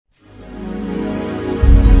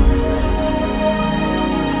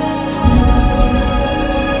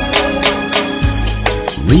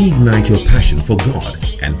reignite your passion for God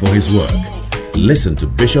and for His work. Listen to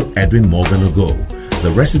Bishop Edwin Morgan Ogo,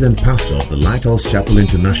 the resident pastor of the Lighthouse Chapel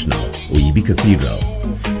International, Oyibi Cathedral.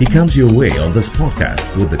 He comes your way on this podcast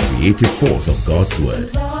with the creative force of God's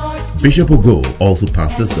Word. Bishop Ogo also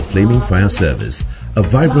pastors the Flaming Fire Service, a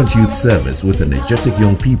vibrant youth service with energetic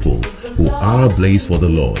young people who are ablaze for the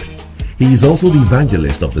Lord. He is also the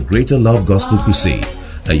evangelist of the Greater Love Gospel Crusade,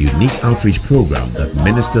 a unique outreach program that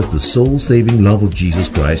ministers the soul-saving love of Jesus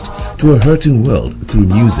Christ to a hurting world through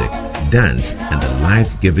music, dance, and the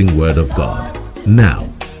life-giving Word of God.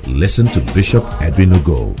 Now, listen to Bishop Edwin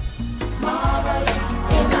Ogo.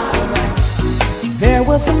 There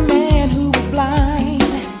was a man who was blind.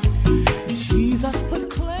 Jesus put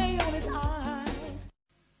clay on his eyes.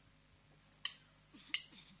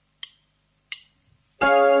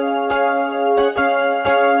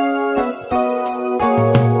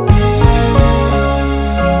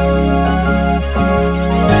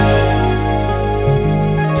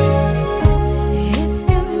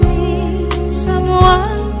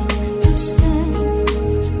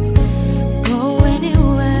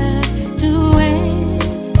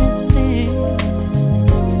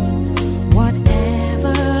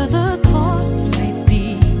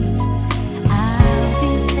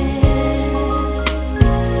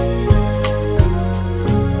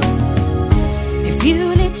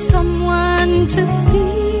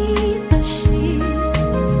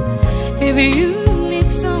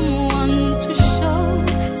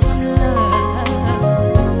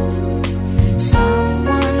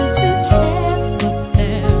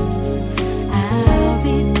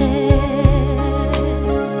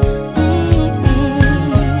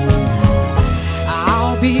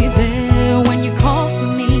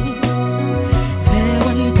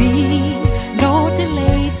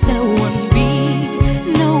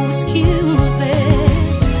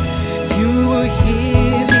 You will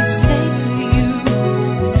hear me say to you,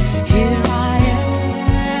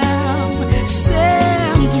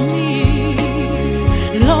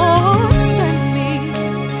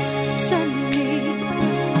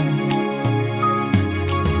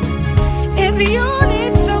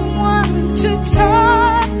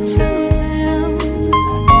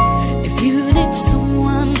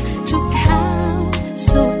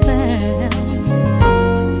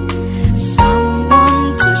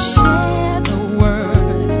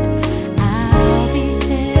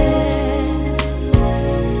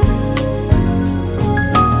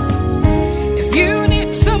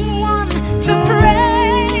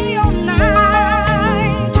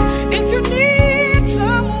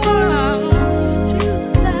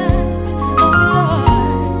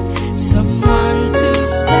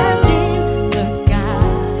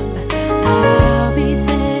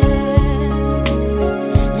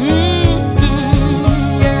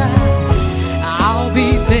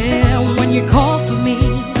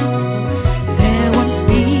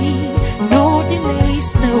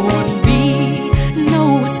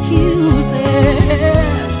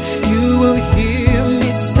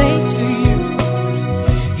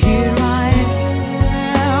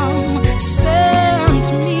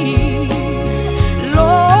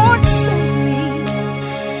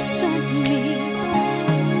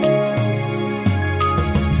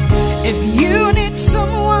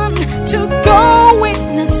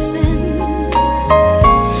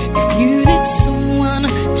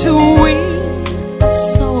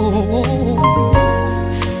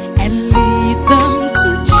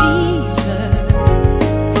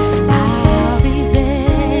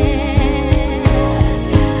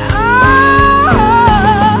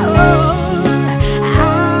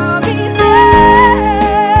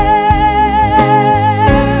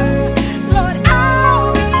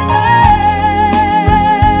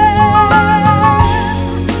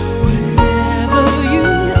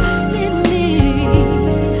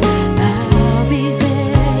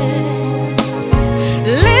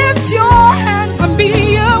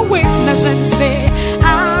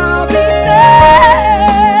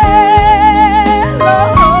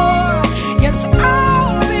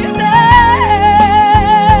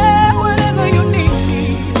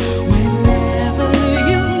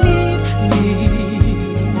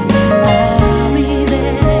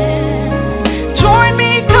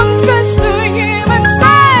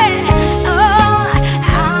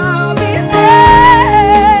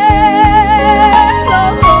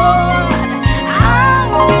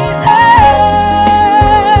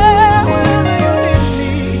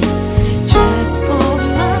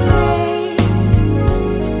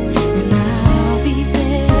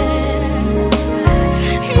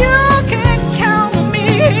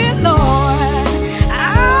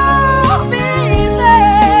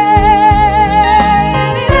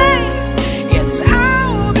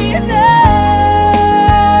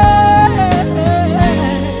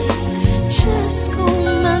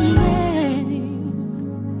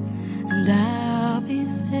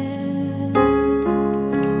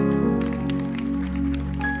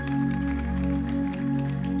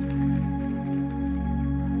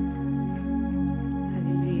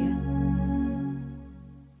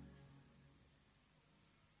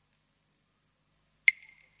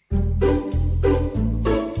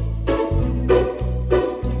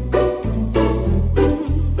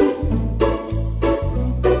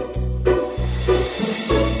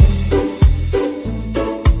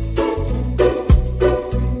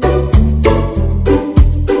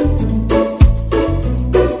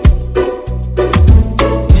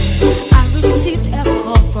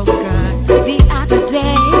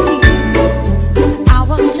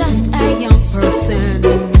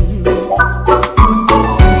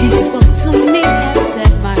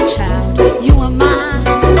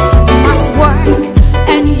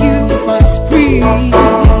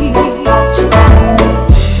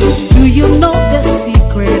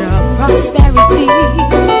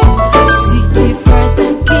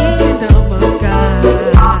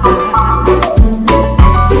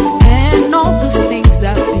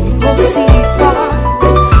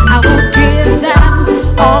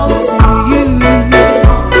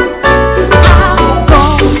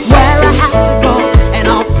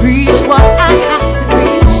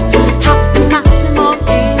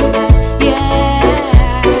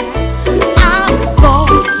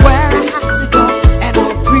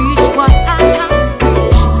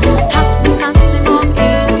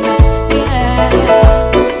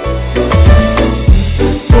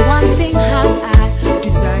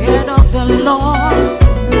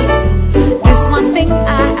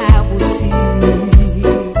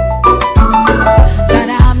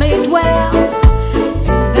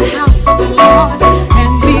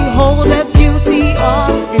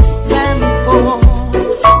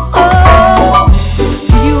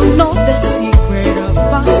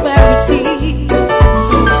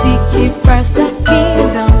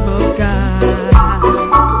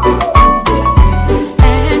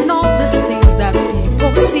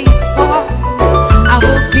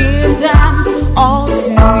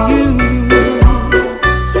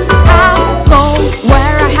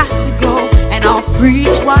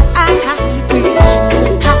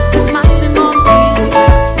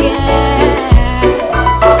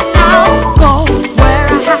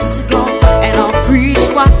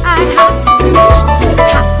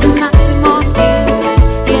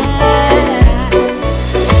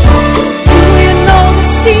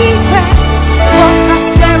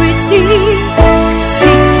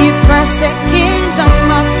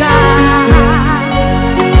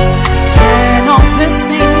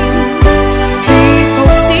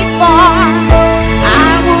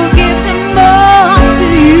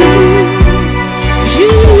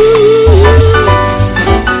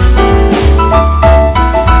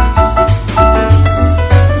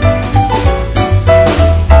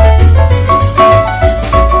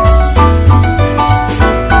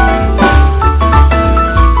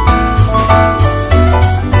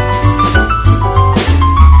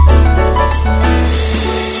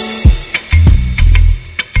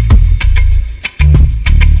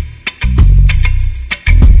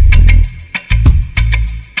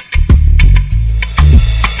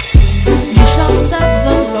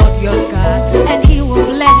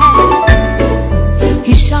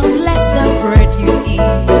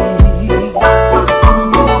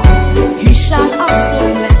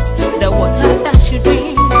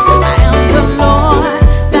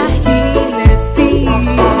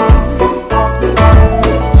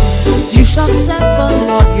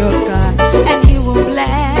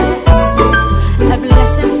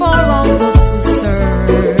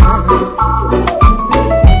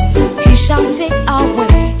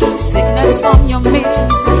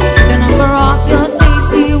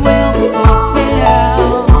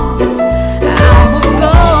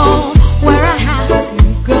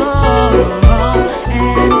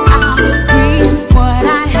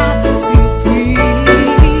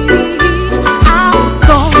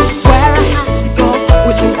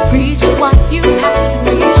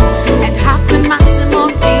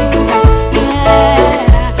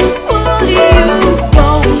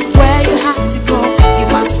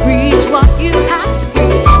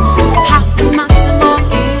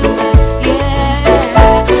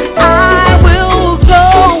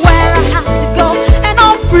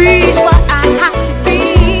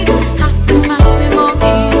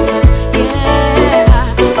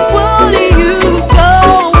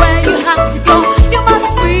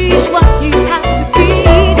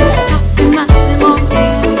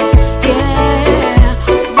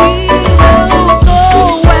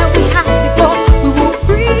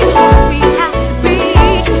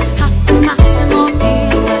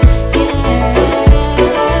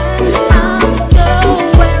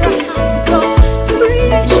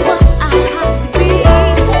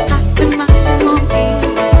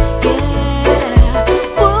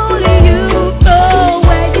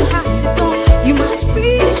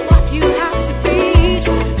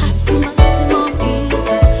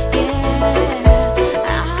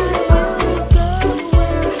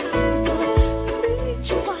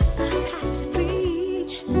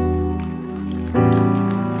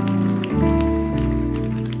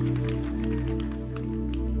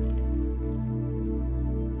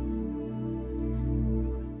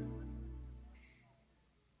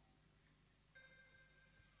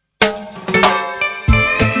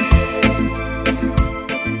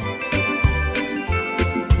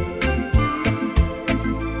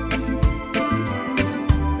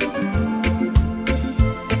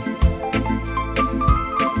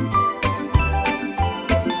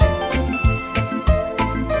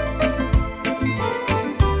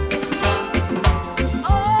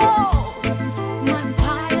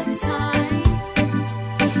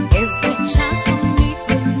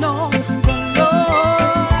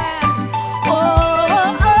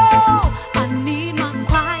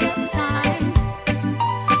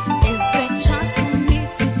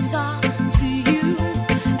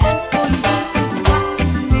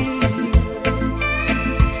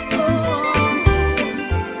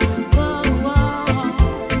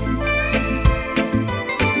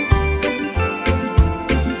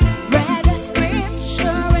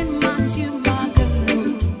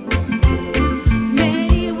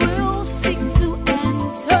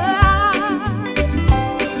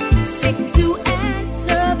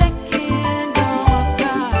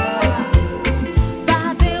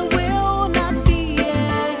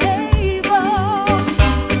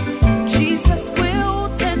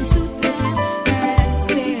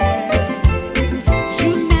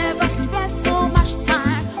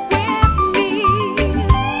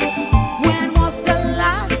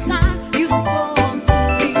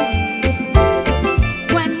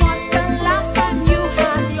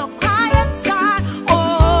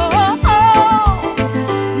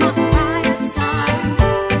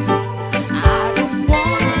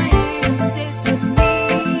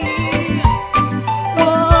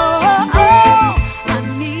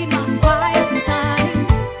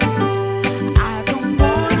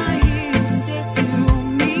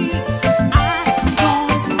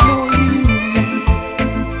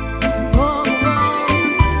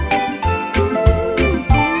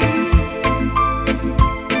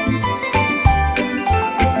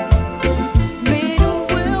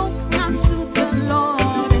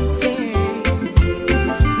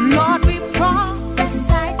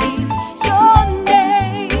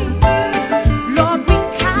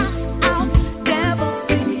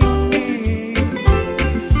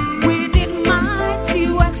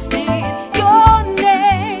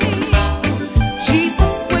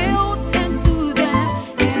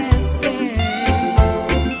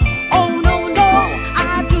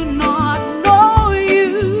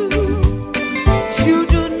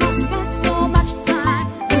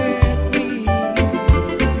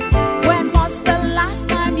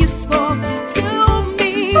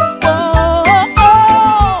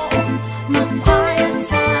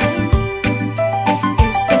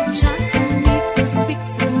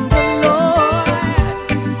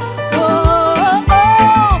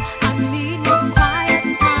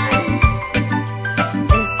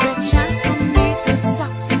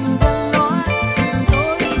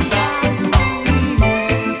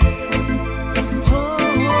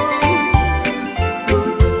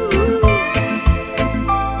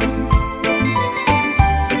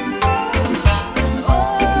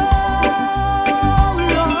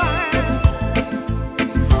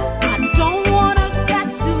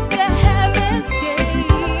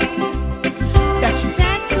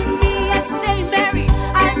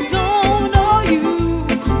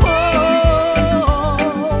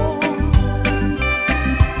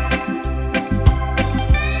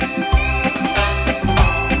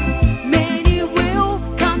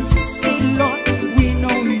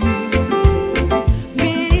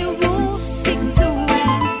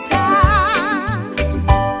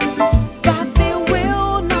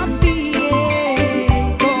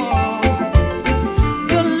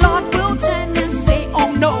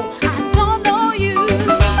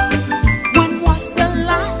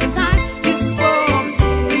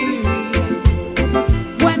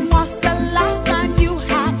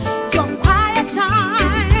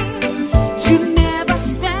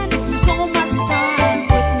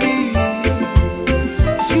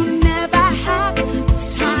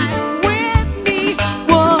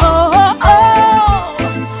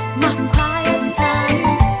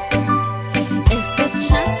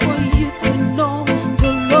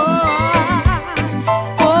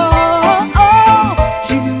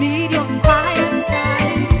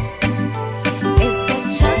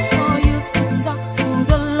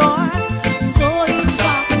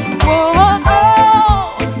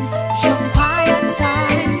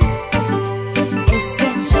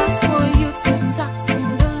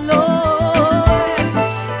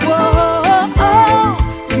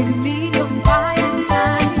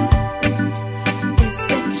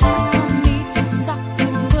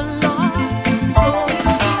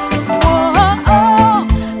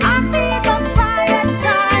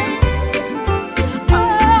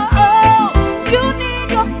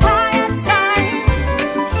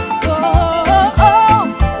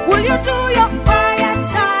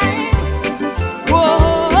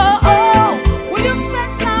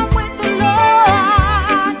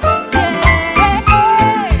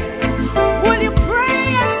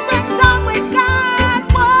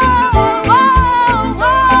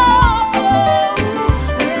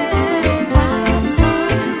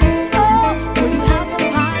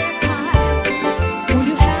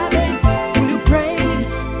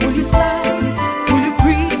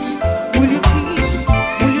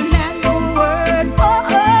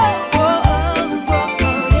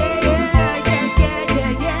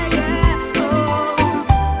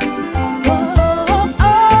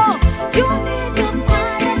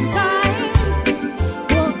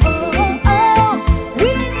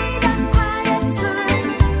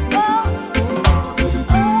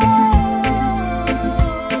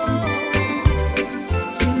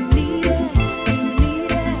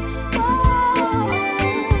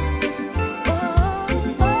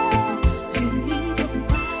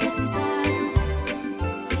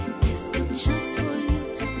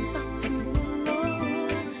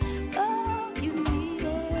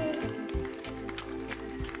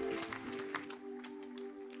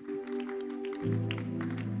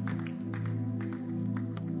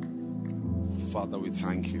 Father, we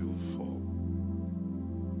thank you for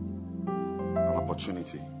an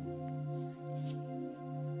opportunity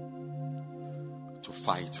to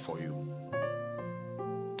fight for you.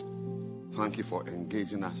 Thank you for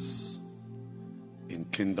engaging us in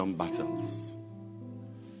kingdom battles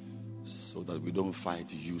so that we don't fight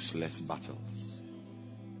useless battles.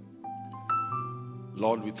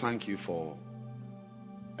 Lord, we thank you for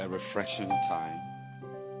a refreshing time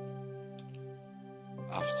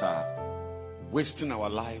after wasting our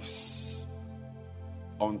lives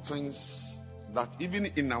on things that even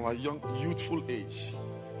in our young, youthful age,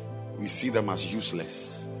 we see them as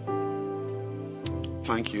useless.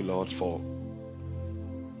 Thank you, Lord, for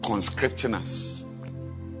conscripting us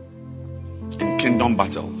in kingdom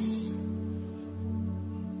battles.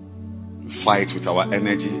 We fight with our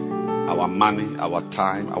energy, our money, our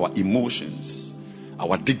time, our emotions,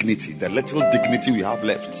 our dignity. The little dignity we have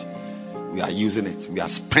left, we are using it. We are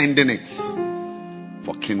spending it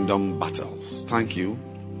for kingdom battles. Thank you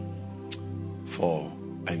for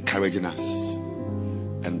encouraging us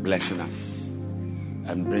and blessing us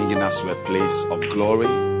and bringing us to a place of glory,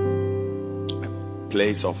 a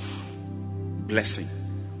place of blessing.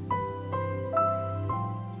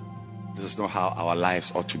 This is not how our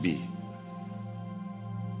lives ought to be.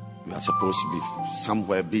 We are supposed to be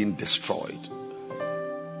somewhere being destroyed,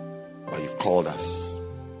 but you've called us.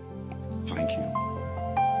 Thank you.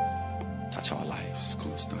 Touch our lives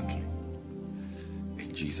constantly.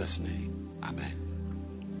 In Jesus' name, amen.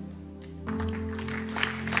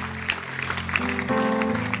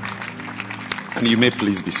 And you may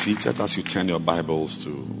please be seated as you turn your Bibles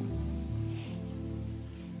to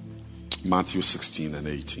Matthew 16 and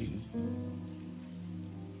 18.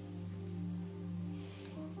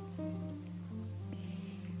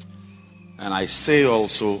 And I say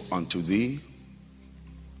also unto thee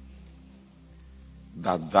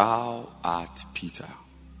that thou art Peter,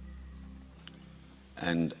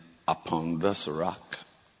 and upon this rock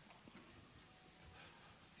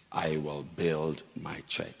I will build my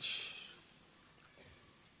church.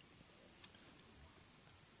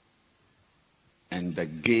 And the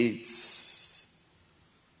gates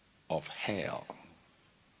of hell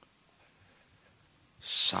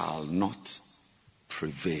shall not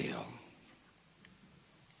prevail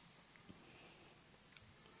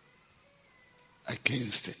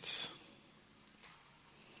against it.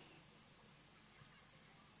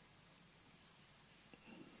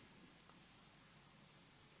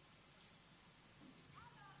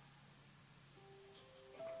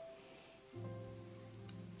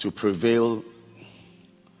 To prevail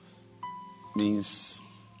means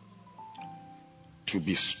to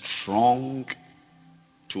be strong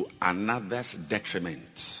to another's detriment.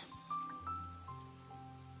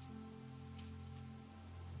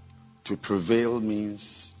 To prevail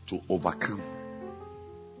means to overcome.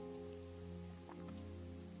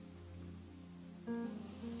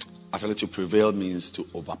 Actually, to prevail means to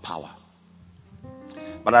overpower.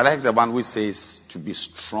 But I like the one which says to be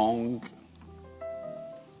strong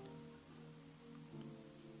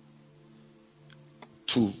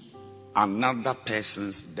to another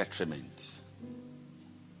person's detriment.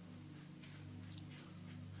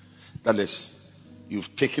 That is,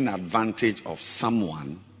 you've taken advantage of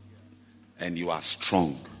someone and you are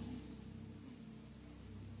strong.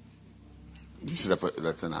 This is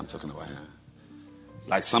the thing I'm talking about here.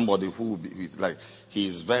 Like somebody who is like, he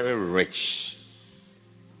is very rich,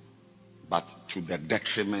 but to the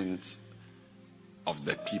detriment of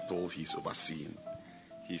the people he's overseeing.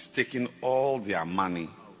 He's taking all their money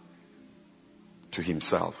to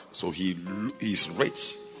himself. So he's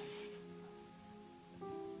rich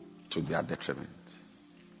to their detriment.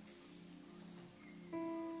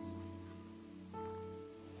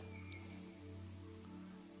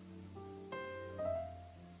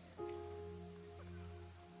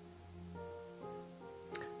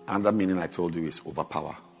 Another meaning I told you is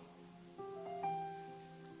overpower.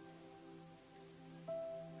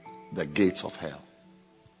 The gates of hell.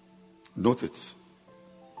 Note it.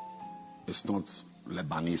 It's not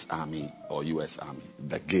Lebanese army or US army.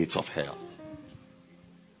 The gates of hell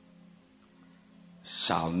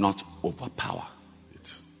shall not overpower it.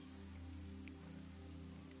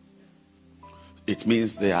 It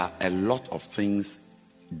means there are a lot of things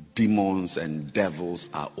demons and devils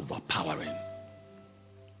are overpowering.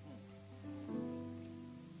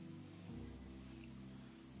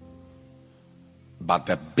 But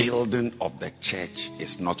the building of the church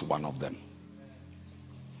is not one of them.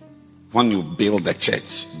 When you build the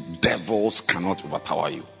church, devils cannot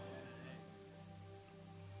overpower you.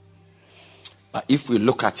 But if we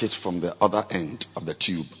look at it from the other end of the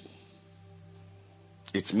tube,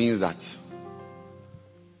 it means that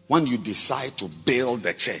When you decide to build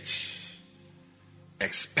the church,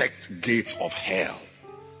 expect gates of hell.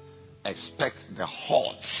 Expect the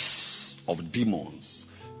hordes of demons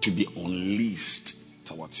to be unleashed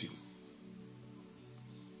towards you.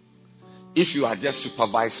 If you are just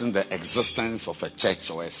supervising the existence of a church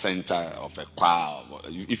or a center of a choir,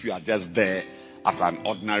 if you are just there as an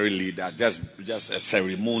ordinary leader, just a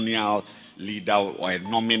ceremonial leader or a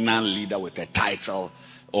nominal leader with a title,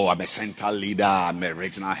 I'm a central leader, I'm a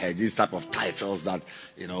regional head, these type of titles that,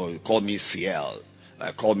 call me CL,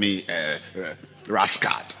 call me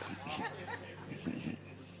Rascad.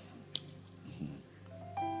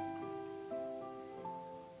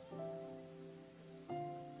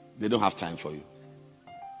 They don't have time for you.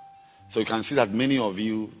 So you can see that many of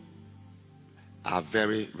you are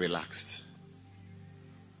very relaxed.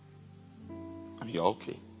 I mean, you're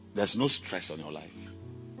okay. There's no stress on your life.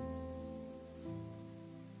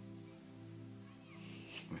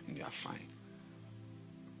 You are fine.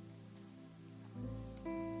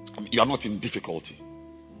 I mean, you are not in difficulty.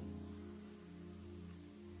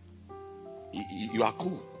 You are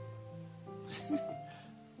cool.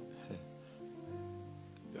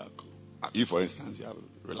 You are cool. You, for instance, you are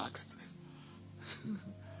relaxed.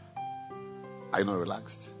 Are you not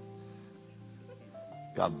relaxed?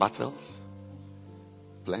 You have battles.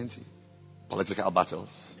 Plenty. Political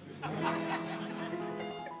battles.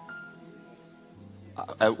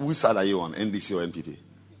 Which side are you on? NDC or NPP?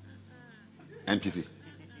 NPP.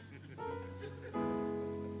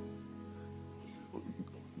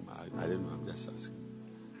 I don't know. I'm just asking.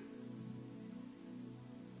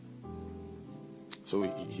 So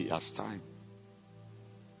he has time.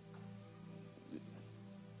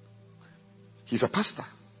 He's a pastor.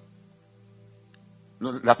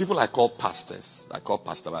 No, there are people I call pastors. I call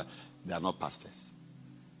pastor, but they are not pastors.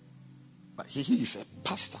 But he is a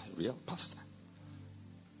pastor, a real pastor.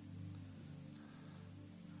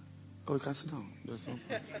 Oh, you can sit down. There's no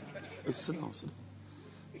place. Sit down, sit down.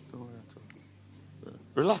 Don't worry at all.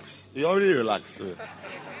 Relax. You're already relaxed.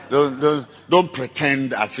 Don't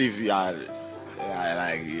pretend as if you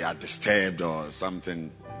are disturbed or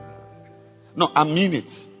something. No, I mean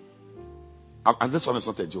it. And this one is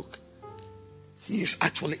not a joke. He is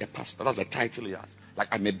actually a pastor. That's the title he has. Like,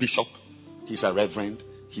 I'm a bishop. He's a reverend.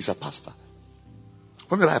 He's a pastor.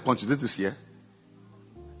 When did I appoint you? This year?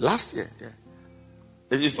 Last year, yeah.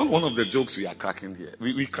 It's not one of the jokes we are cracking here.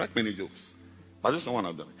 We crack many jokes. But this is not one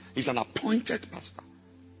of them. He's an appointed pastor.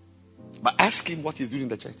 But ask him what he's doing in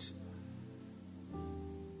the church.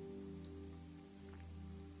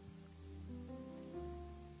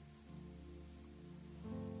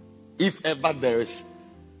 If ever there is,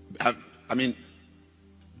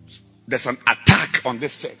 there's an attack on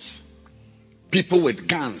this church. People with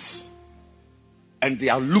guns. And they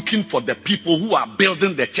are looking for the people who are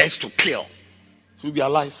building the church to kill. He'll be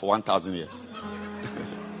alive for 1,000 years.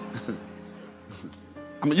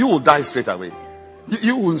 You will die straight away.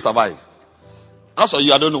 You won't survive. As for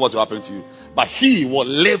you, I don't know what will happen to you. But he will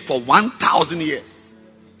live for 1,000 years.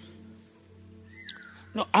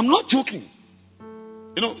 No, I'm not joking.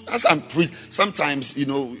 As I'm preaching, sometimes,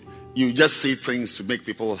 you just say things to make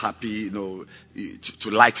people happy, to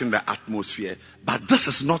lighten the atmosphere. But this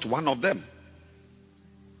is not one of them.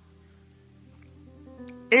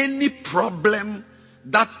 Any problem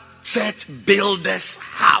that church builders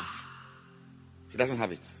have, he doesn't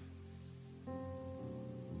have it.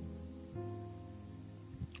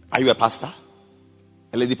 Are you a pastor?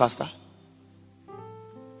 A lady pastor?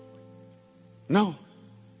 No.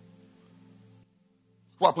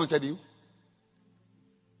 Who appointed you?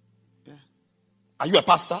 Yeah. Are you a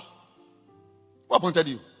pastor? Who appointed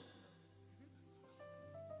you?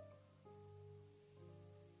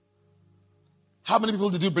 How many people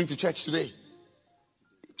did you bring to church today?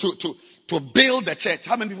 To build the church.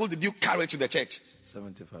 How many people did you carry to the church?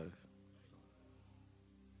 75.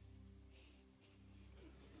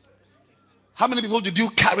 How many people did you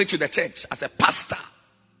carry to the church as a pastor?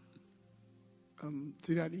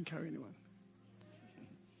 Today I didn't carry anyone.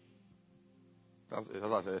 That's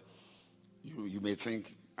what I said. You may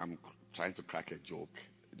think I'm trying to crack a joke,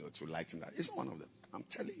 to lighten that. It's not one of them. I'm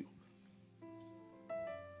telling you.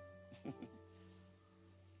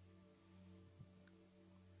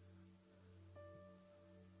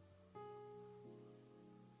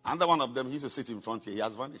 Another one of them, he used to sit in front here. He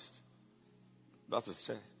has vanished. That's his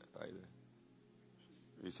chair right there.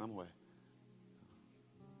 He's somewhere.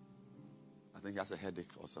 I think he has a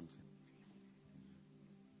headache or something.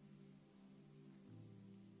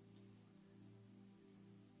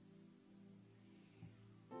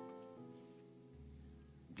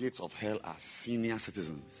 Gates of hell are senior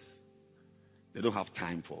citizens. They don't have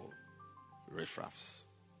time for riffraffs.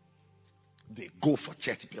 They go for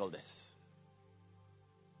church builders.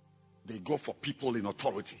 They go for people in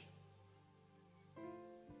authority.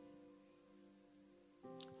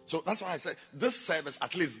 So that's why I said this service,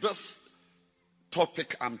 at least this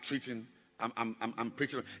topic I'm preaching,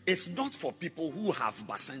 it's not for people who have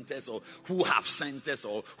bar centers or who have centers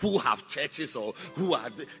or who have churches or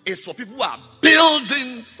it's for people who are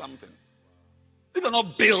building something. If you're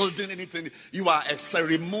not building anything, you are a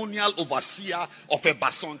ceremonial overseer of a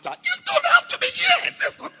basonta. You don't have to be here.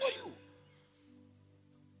 That's not for you.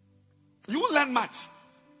 You won't learn much.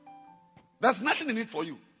 There's nothing in it for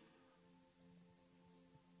you.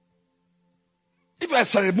 If you're a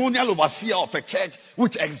ceremonial overseer of a church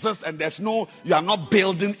which exists and you are not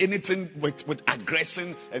building anything with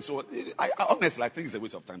aggression and so on, honestly, I think it's a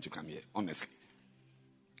waste of time to come here. Honestly.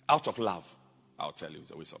 Out of love, I'll tell you,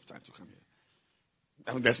 it's a waste of time to come here.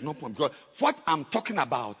 I mean, there's no point. Because what I'm talking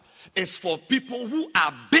about is for people who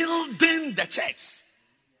are building the church.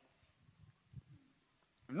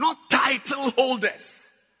 Not title holders.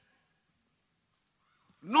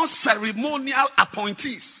 Not ceremonial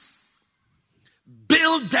appointees.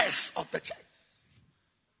 Builders of the church.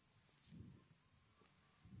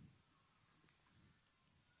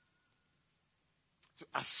 So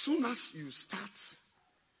as soon as you start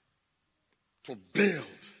to build,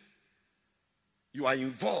 you are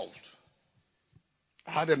involved.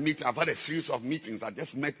 I've had a series of meetings. I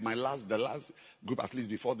just met the last group, at least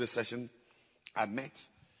before this session I met.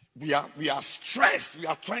 We are stressed. We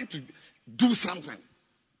are trying to do something.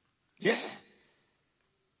 Yeah.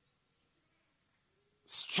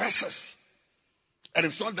 Stresses. And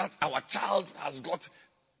it's not that our child has got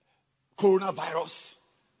coronavirus.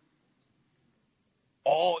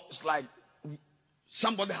 Or it's like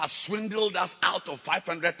somebody has swindled us out of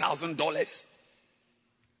 $500,000.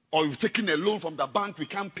 Or you've taken a loan from the bank we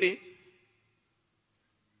can't pay.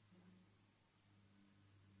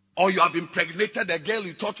 Or you have impregnated a girl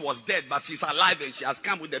you thought was dead, but she's alive and she has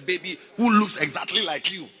come with a baby who looks exactly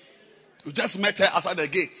like you. You just met her outside the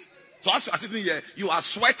gate. So as you are sitting here, you are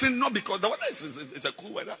sweating, not because the weather is a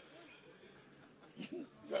cool weather.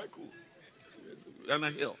 It's very cool. You're on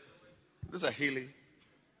a hill. This is a hilly.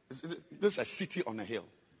 This is a city on a hill.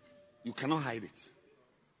 You cannot hide it.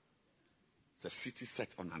 It's a city set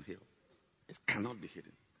on a hill. It cannot be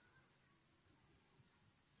hidden.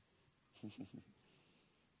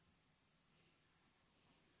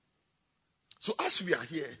 So as we are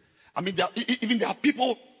here, I mean, there are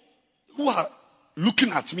people who are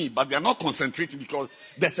looking at me, but they are not concentrating because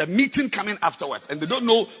there's a meeting coming afterwards, and they don't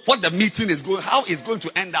know what the meeting is how it's going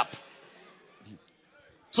to end up.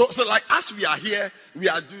 So like as we are here, we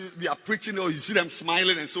are preaching, or you see them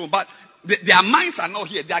smiling and so on, but their minds are not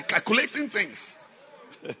here. They are calculating things.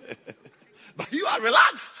 But you are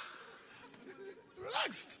relaxed.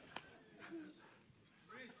 Relaxed.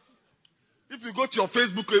 If you go to your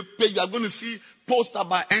Facebook page, you are going to see posts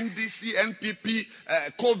about NDC, NPP,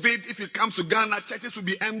 COVID. If it comes to Ghana, churches will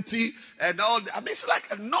be empty and all that. I mean, it's like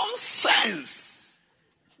a nonsense.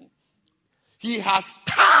 He has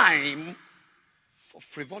time for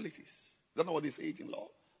frivolities. Is that not what they say in law?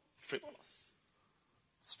 Frivolous.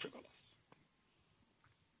 It's frivolous.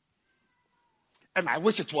 And I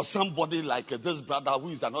wish it was somebody like this brother who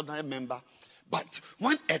is an ordinary member. But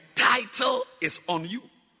when a title is on you,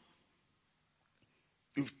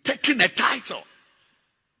 you've taken a title,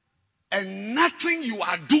 and nothing you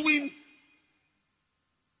are doing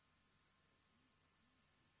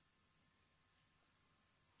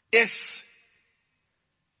is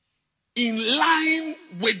in line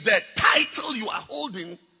with the title you are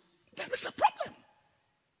holding, there is a problem.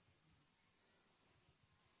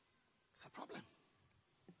 It's a problem.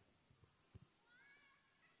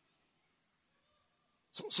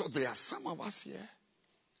 So there are some of us here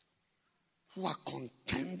who are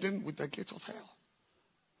contending with the gates of hell.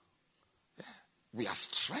 Yeah. We are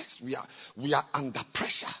stressed. We are under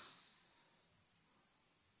pressure.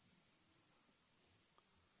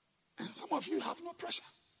 And some of you have no pressure.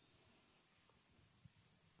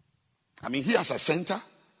 I mean, he has a center.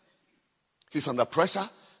 He's under pressure.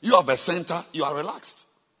 You have a center. You are relaxed.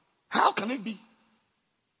 How can it be?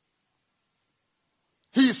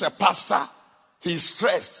 He is a pastor. He is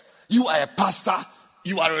stressed. You are a pastor.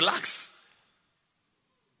 You are relaxed.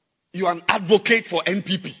 You are an advocate for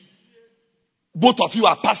NPP. Both of you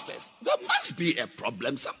are pastors. There must be a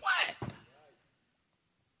problem somewhere.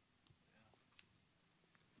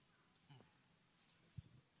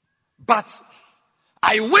 But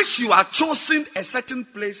I wish you had chosen a certain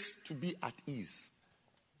place to be at ease.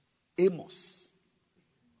 Amos.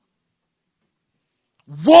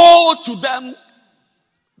 Woe to them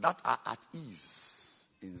that are at ease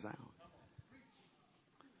in Zion.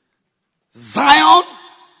 Zion.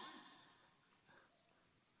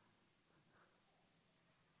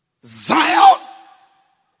 Zion.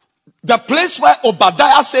 The place where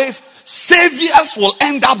Obadiah says saviors will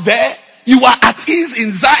end up there. You are at ease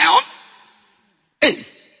in Zion. Hey.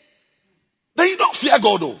 Then you don't fear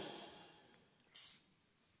God though.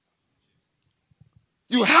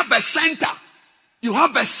 You have a center. You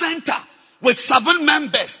have a center with 7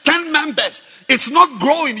 members, 10 members. It's not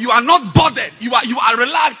growing. You are not bothered. You are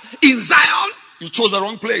relaxed. In Zion, you chose the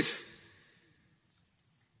wrong place.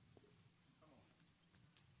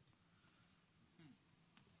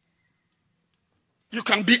 You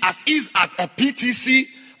can be at ease at a PTC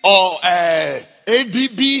or a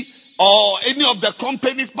ADB or any of the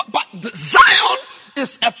companies. But Zion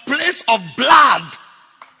is a place of blood.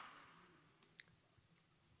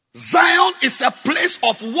 Zion is a place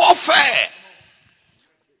of warfare.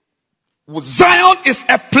 Zion is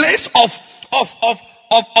a place of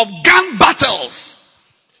gun battles.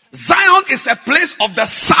 Zion is a place of the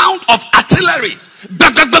sound of artillery.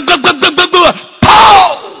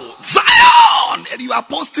 Pow! Zion! And you are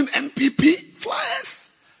posting NPP flyers.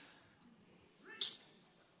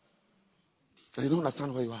 And you don't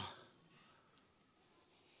understand where you are.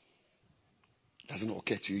 It doesn't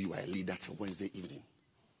occur to you, you are a leader till Wednesday evening.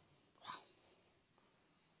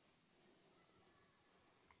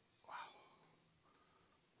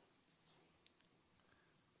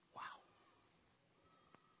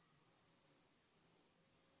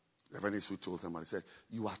 Reverend Isu told them, he said,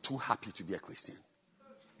 you are too happy to be a Christian.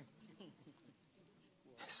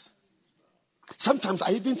 Yes. Sometimes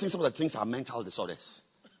I even think some of the things are mental disorders.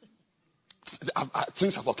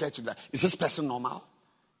 Things have occurred to me. Is this person normal?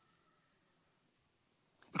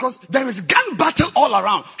 Because there is gun battle all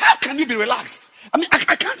around. How can you be relaxed? I mean,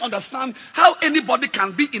 I can't understand how anybody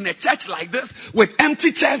can be in a church like this with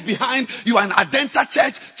empty chairs behind. You are in a Adenta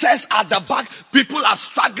church, chairs at the back. People are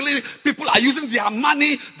struggling. People are using their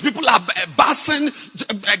money. People are busing,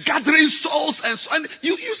 gathering souls, and so on.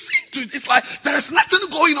 You see, it's like there is nothing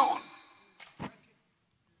going on.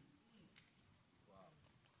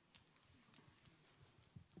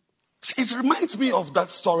 It reminds me of that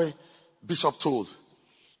story Bishop told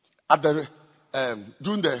at the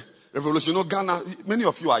during the revolution. You know, Ghana, many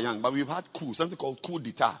of you are young, but we've had something called coup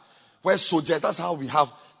d'etat, where soldiers, that's how we have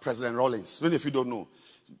President Rawlings. Many of you don't know.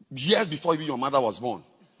 Years before even your mother was born.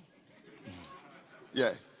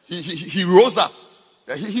 Yeah. He rose up.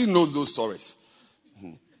 He knows those stories.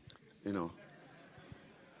 You know.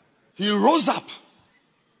 He rose up.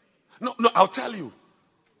 No, I'll tell you.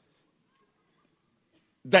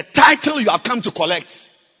 The title you have come to collect,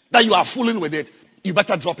 that you are fooling with it, you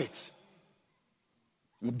better drop it.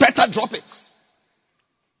 You better drop it.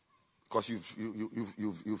 Because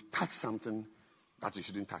you've touched something that you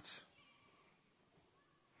shouldn't touch.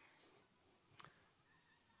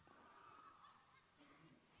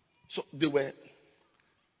 So they were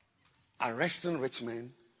arresting rich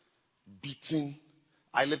men, beating.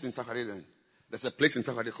 I lived in Takoradi then. There's a place in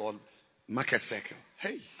Takoradi called Market Circle.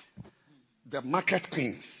 Hey, the market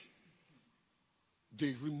queens,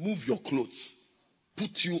 they remove your clothes, put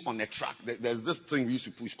you on a truck. There's this thing we used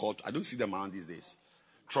to push called, I don't see them around these days,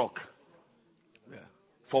 truck. Yeah.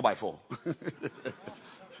 4x4.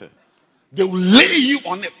 They will lay you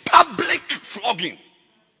on a public flogging.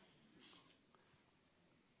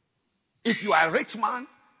 If you are a rich man,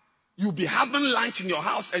 you'll be having lunch in your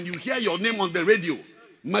house and you hear your name on the radio.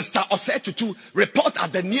 Mr. Osetutu, report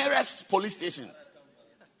at the nearest police station.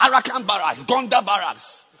 Arakan Barracks, Gonda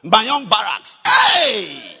Barracks, Bayong Barracks.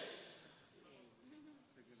 Hey!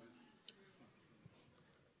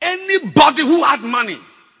 Anybody who had money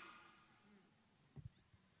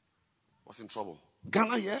was in trouble.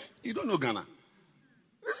 Ghana here? You don't know Ghana.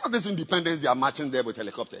 It's not this independence they are marching there with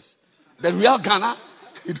helicopters. The real Ghana,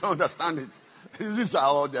 you don't understand it. These are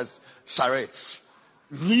all just charades.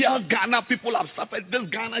 Real Ghana, people have suffered. This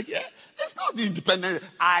Ghana here, it's not the independence.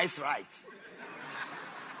 Eyes right.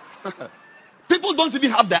 People don't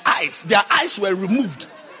even have their eyes. Their eyes were removed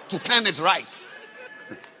to turn it right.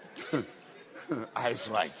 Eyes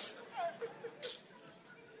right.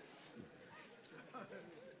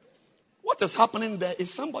 What is happening there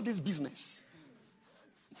is somebody's business.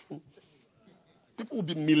 People will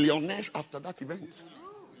be millionaires after that event.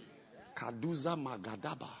 Kaduza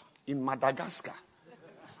Magadaba in Madagascar,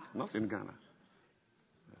 not in Ghana.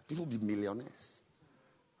 People will be millionaires.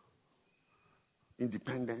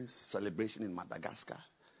 Independence celebration in Madagascar.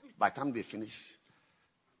 By the time they finish,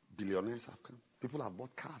 billionaires have come. People have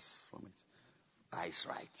bought cars from it. Eyes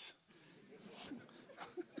right.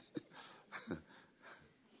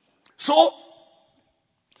 So,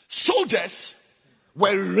 soldiers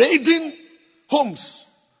were raiding homes.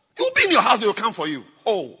 You'll be in your house, they will come for you.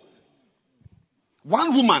 Oh.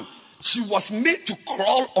 One woman, she was made to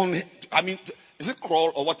crawl on, is it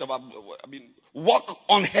crawl or whatever? Walk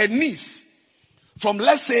on her knees. From,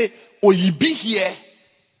 let's say, Oyibi here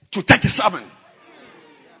to 37.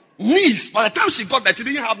 Knees. By the time she got there, she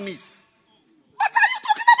didn't have knees. What are you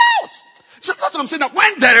talking about? So that's what I'm saying, that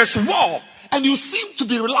when there is war and you seem to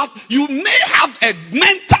be relaxed, you may have a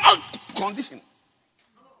mental condition.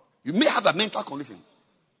 You may have a mental condition.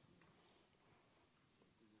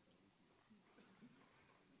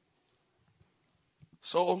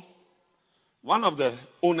 So, one of the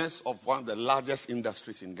owners of one of the largest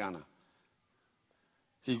industries in Ghana,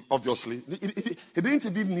 he obviously, he didn't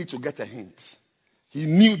even need to get a hint. He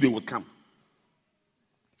knew they would come.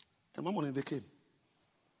 And one morning they came.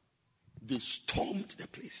 They stormed the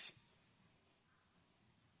place.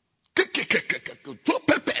 Two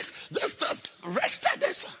peppers. Just arrested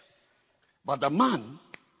this. But the man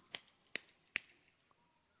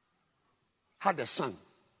had a son.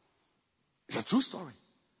 It's a true story.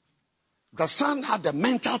 The son had a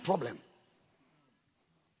mental problem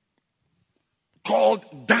called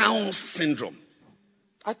Down syndrome.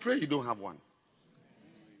 I pray you don't have one.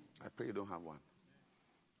 I pray you don't have one.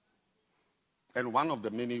 And one of the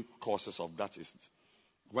many causes of that is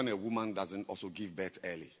when a woman doesn't also give birth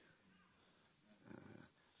early.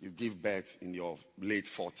 You give birth in your late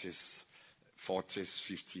 40s,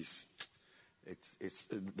 50s.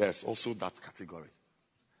 There's also that category.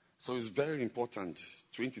 So it's very important.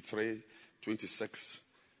 23, 26.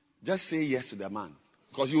 Just say yes to the man.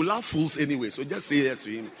 Because you love fools anyway. So just say yes to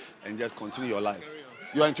him and just continue your life.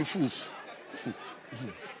 You are into fools.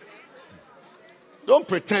 Don't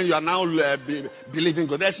pretend you are now believing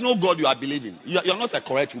God. There's no God you are believing. You're not a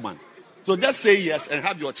correct woman. So just say yes and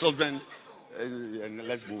have your children and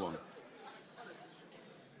let's move on.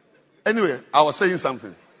 Anyway, I was saying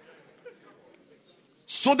something.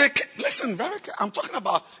 So they listen very carefully. I'm talking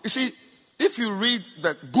about, you see, if you read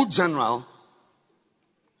the Good General,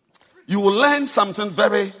 you will learn something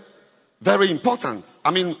very, very important.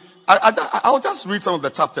 I'll just read some of the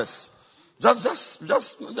chapters.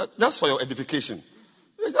 Just for your edification.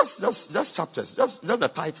 Just chapters. Just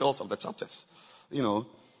the titles of the chapters. You know.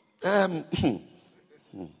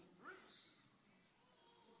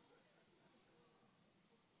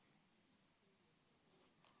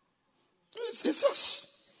 It's just.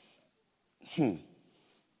 It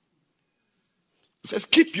says,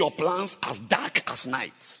 keep your plans as dark as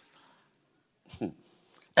night.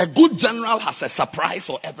 A good general has a surprise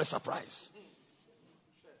for every surprise.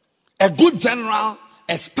 A good general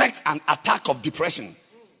expects an attack of depression.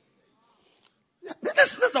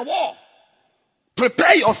 This is a war.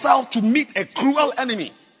 Prepare yourself to meet a cruel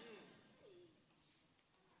enemy.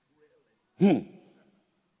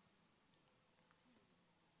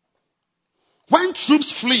 When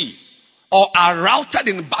troops flee or are routed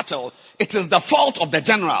in battle, it is the fault of the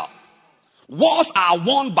general. Wars are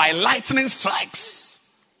won by lightning strikes.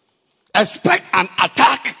 Expect an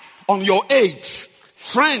attack on your aides,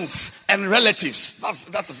 friends, and relatives.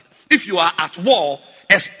 That's if you are at war,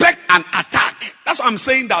 expect an attack. That's why I'm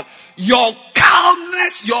saying that your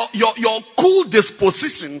calmness, your cool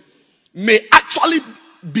disposition may actually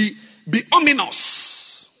be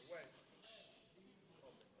ominous.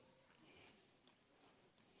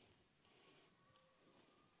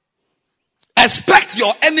 Expect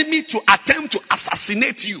your enemy to attempt to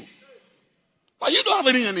assassinate you. But you don't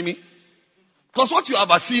have any enemy. Because what you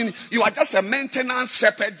have seen, you are just a maintenance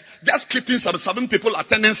shepherd, just keeping some people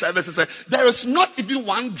attending services. There is not even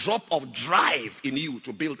one drop of drive in you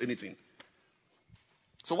to build anything.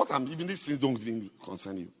 So even these things don't even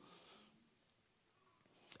concern you.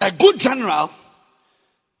 A good general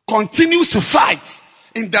continues to fight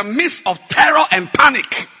in the midst of terror and panic.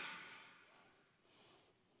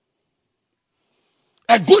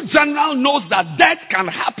 A good general knows that death can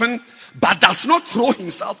happen, but does not throw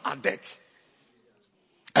himself at death.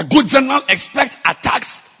 A good general expects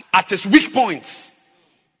attacks at his weak points.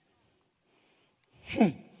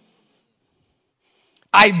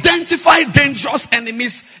 Identify dangerous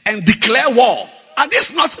enemies and declare war. Are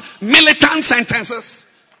these not militant sentences?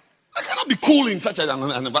 I cannot be cool in such an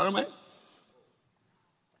environment.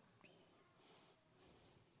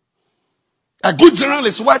 A good general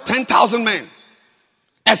is worth 10,000 men.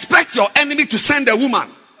 Expect your enemy to send a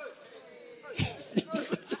woman.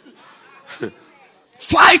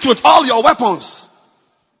 Fight with all your weapons.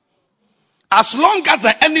 As long as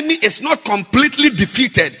the enemy is not completely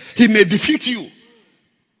defeated, he may defeat you.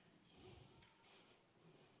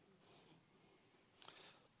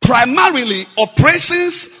 Primarily,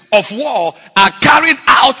 operations of war are carried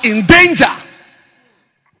out in danger.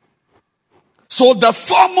 So the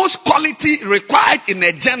foremost quality required in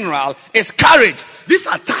a general is courage. These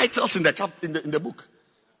are titles in the chapter, in the book.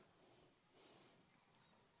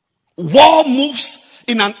 War moves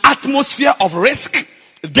in an atmosphere of risk,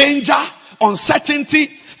 danger, uncertainty,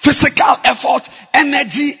 physical effort,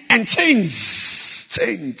 energy, and change.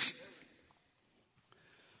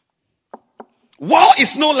 War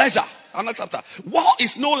is no leisure. Another chapter. War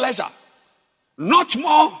is no leisure. Not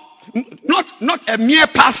a mere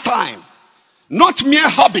pastime. Not mere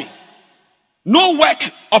hobby. No work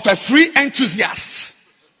of a free enthusiast.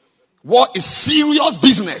 War is serious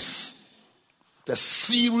business. The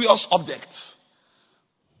serious object.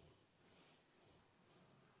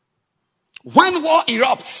 When war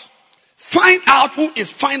erupts, find out who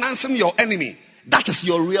is financing your enemy. That is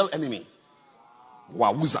your real enemy.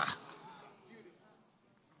 Wawuza.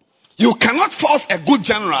 You cannot force a good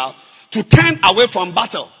general to turn away from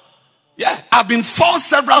battle. Yeah, I've been forced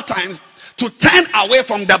several times to turn away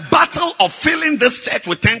from the battle of filling this church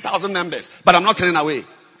with 10,000 members. But I'm not turning away.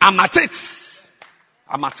 I'm at it.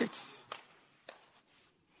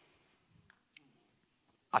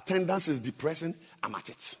 Attendance is depressing. I'm at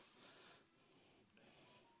it.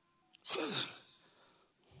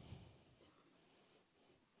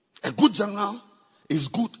 A good general is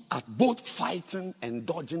good at both fighting and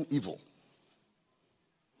dodging evil.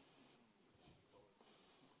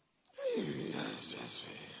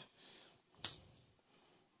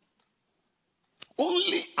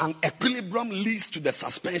 Only an equilibrium leads to the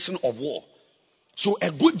suspension of war. So a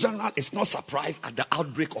good general is not surprised at the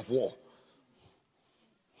outbreak of war.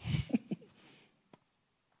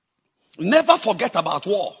 Never forget about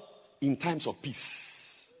war in times of peace.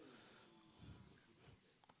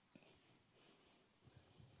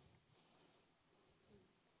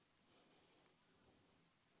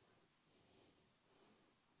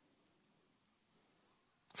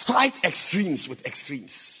 Fight extremes with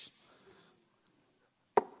extremes.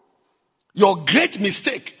 Your great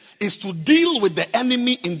mistake is to deal with the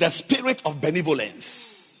enemy in the spirit of benevolence,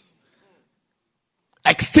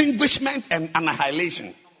 extinguishment, and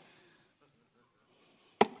annihilation.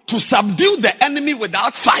 To subdue the enemy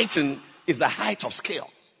without fighting is the height of skill.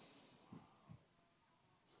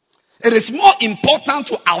 It is more important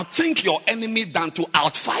to outthink your enemy than to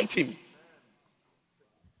outfight him.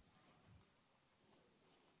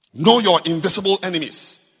 Know your invisible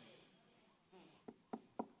enemies.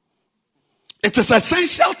 It is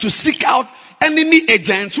essential to seek out enemy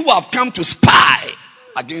agents who have come to spy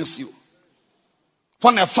against you.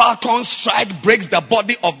 When a falcon strike breaks the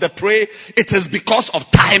body of the prey, it is because of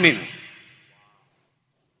timing.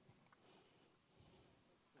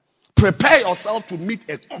 Prepare yourself to meet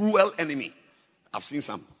a cruel enemy. I've seen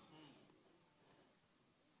some.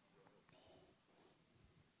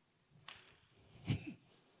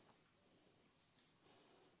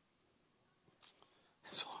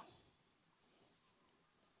 So on.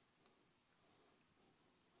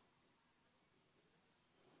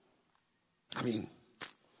 I mean,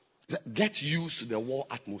 get used to the war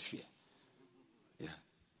atmosphere. Yeah.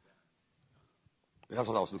 That's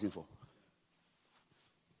what I was looking for.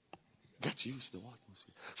 Get used to the war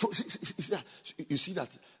atmosphere. So you see that,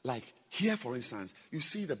 like here, for instance, you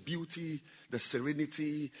see the beauty, the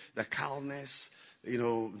serenity, the calmness,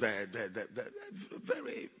 the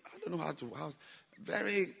very, I don't know how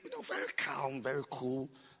very calm, very cool.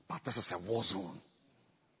 But this is a war zone.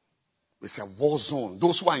 It's a war zone.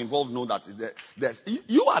 Those who are involved know that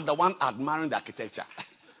you are the one admiring the architecture.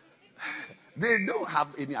 They don't have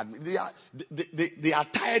any. They are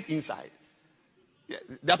tired inside. Yeah,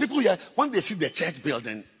 there are people here, when they see the church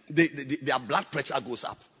building, their blood pressure goes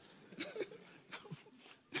up.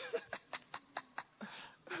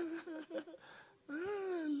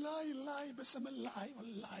 Lie.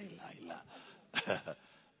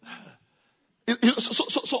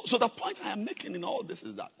 So the point I am making in all this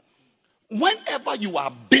is that whenever you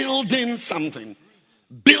are building something,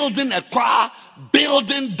 building a choir,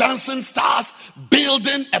 building dancing stars,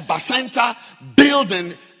 building a bacenta,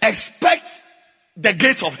 expect the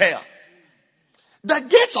gates of hell. The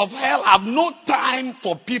gates of hell have no time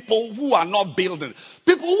for people who are not building.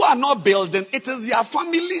 People who are not building, it is their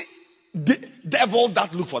family devils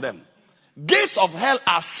that look for them. Gates of hell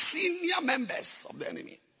are senior members of the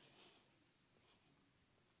enemy.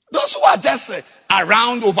 Those who are just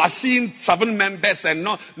around overseeing 7 members and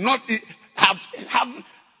they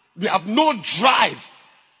have no drive.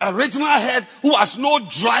 A regional head who has no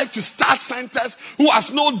drive to start centers, who has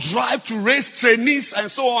no drive to raise trainees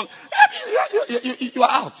and so on. You are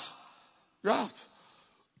out. You're out.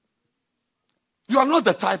 You are not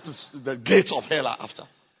the type the gates of hell are after.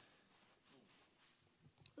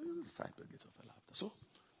 You're not the type the gates of hell are after. So,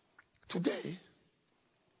 today,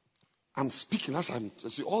 I'm speaking as I'm.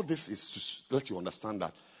 See, all this is to let you understand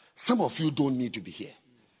that some of you don't need to be here.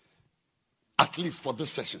 At least for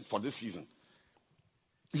this session, for this season.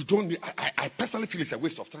 You don't need, I personally feel it's a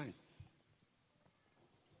waste of time.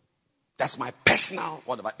 That's my personal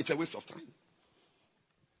whatever. It's a waste of time.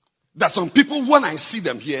 There are some people, when I see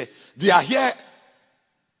them here, they are here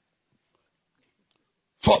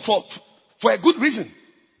for a good reason.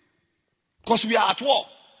 Because we are at war.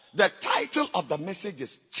 The title of the message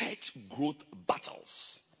is Church Growth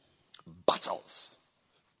Battles. Battles.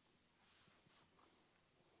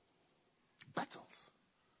 Battles.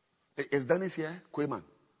 Is Dennis here? Quayman.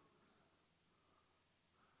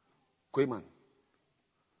 Quayman.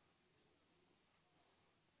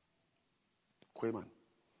 Quayman.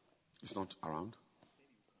 It's not around?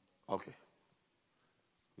 Okay.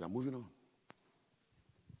 We are moving on.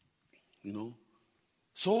 You know?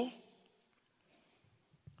 So,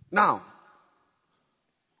 now,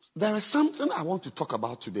 there is something I want to talk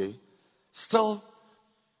about today, still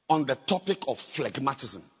on the topic of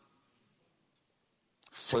phlegmatism.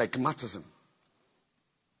 Phlegmatism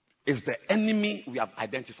is the enemy we have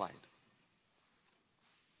identified.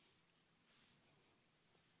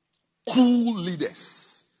 Cool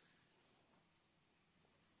leaders.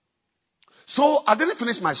 So I didn't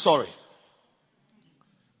finish my story.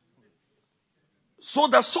 So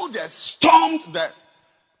the soldiers stormed the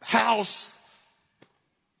house,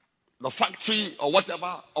 the factory or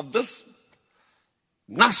whatever of this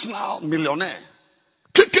national millionaire.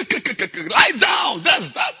 Lie down.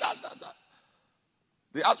 That's that.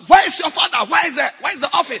 They asked, where is your father? Where is the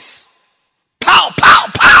office? Pow, pow,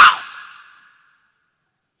 pow.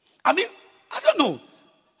 I mean, I don't know.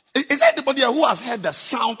 Is there anybody who has heard the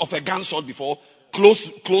sound of a gunshot before?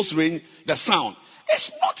 Close range, the sound.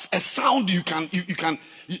 It's not a sound you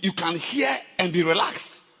can hear and be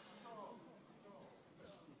relaxed.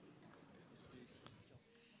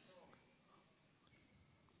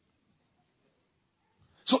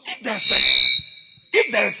 So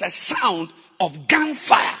if there is a sound of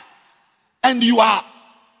gunfire and you are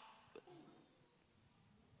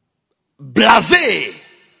blasé,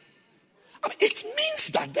 I mean, it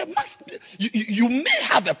means that there must be, you may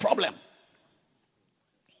have a problem.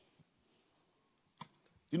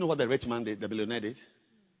 You know what the rich man did, the billionaire did?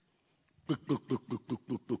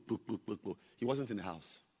 He wasn't in the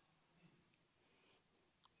house.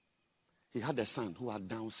 He had a son who had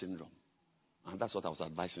Down syndrome. And that's what I was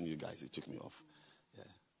advising you guys. It took me off. Yeah.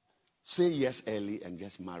 Say yes early and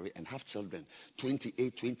just marry and have children.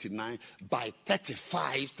 28, 29. By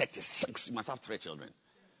 35, 36, you must have 3 children.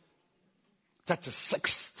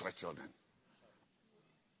 36, 3 children.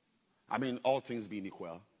 I mean, all things being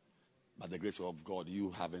equal, by the grace of God,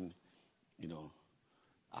 you having,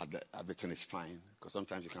 everything is fine. Because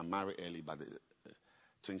sometimes you can marry early, but the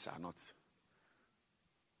things are not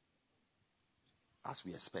as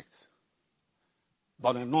we expect.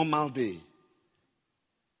 But on a normal day,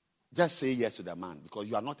 just say yes to the man, because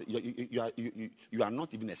you are not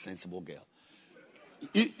even a sensible girl.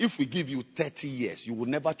 If we give you 30 years, you will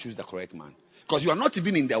never choose the correct man, because you are not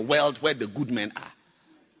even in the world where the good men are.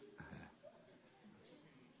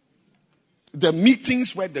 The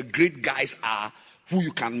meetings where the great guys are, who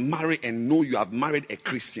you can marry and know you have married a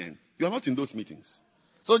Christian, you are not in those meetings.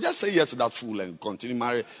 So just say yes to that fool and continue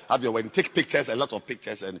marry, have your wedding, take pictures, a lot of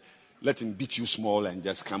pictures, and let him beat you small and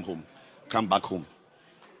just come home. Come back home.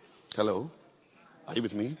 Hello? Are you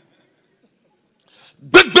with me?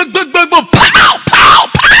 Big, pow,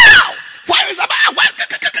 pow, pow! Where is the man?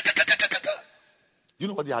 You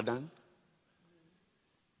know what they had done?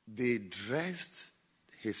 They dressed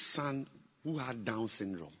his son who had Down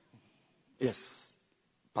syndrome. Yes.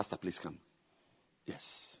 Pastor, please come. Yes.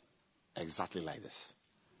 Exactly like this.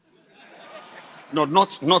 No,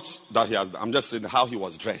 not that he has. I'm just saying how he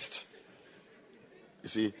was dressed. You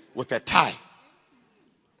see, with a tie.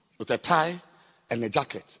 With a tie and a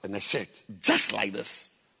jacket and a shirt. Just like this.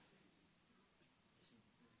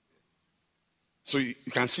 So you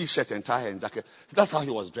can see shirt and tie and jacket. That's how he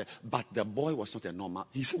was dressed. But the boy was not a normal.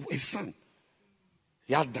 He's his son.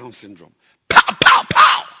 He had Down syndrome. Pow, pow,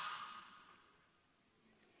 pow!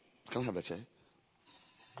 Can I have a chair?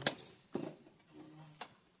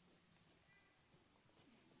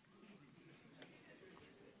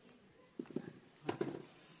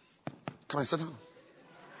 Come on, sit down.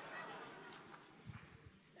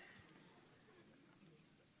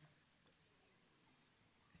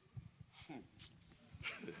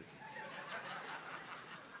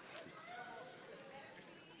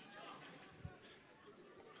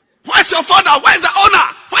 Where's your father? Where's the owner?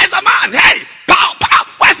 Where's the man? Hey, pow, pow.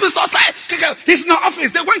 Where's Mr. Osai? He's in the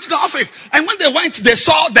office. They went to the office. And when they went, they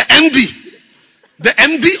saw the MD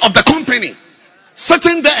of the company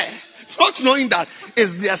sitting there, not knowing that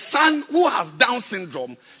it's their son who has Down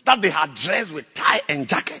syndrome that they had dressed with tie and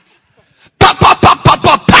jacket. Pow, pow, pow, pow,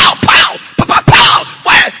 pow, pow, pow, pow, pow, pow.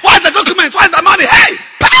 Where's the documents? Where's the money? Hey,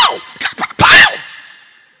 pow, pow, pow.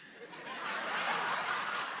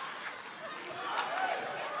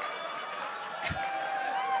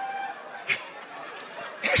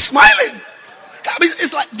 He's smiling. I mean,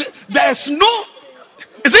 it's like there's no.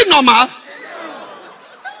 Is it normal?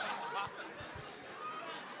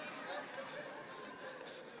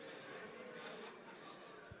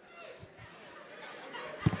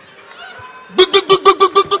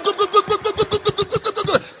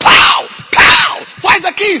 Pow! Pow! Where's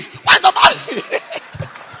the keys? Where's the money?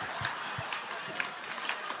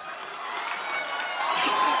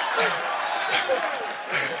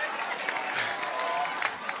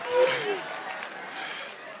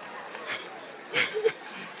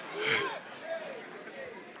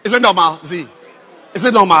 Is it normal, Z? Is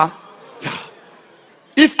it normal? Yeah.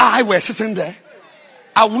 If I were sitting there,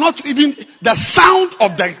 I would not even, the sound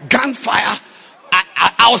of the gunfire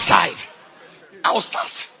outside, I will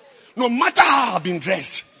start, no matter how I've been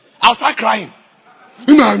dressed, I'll start crying.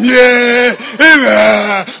 It's not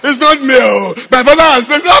me. My father has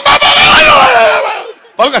said, look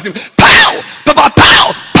at him. Pow! Pow!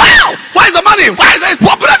 Pow! Pow! Where's the money? Where is it?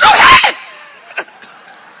 Open the door. Hey!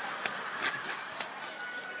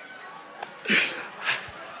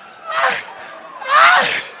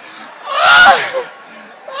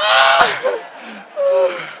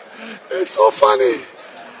 It's so funny.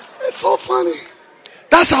 It's so funny.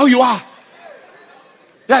 That's how you are.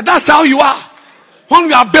 Yeah, that's how you are. When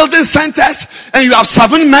we are building centers and you have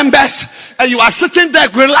 7 members and you are sitting there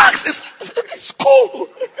relaxed, it's cool.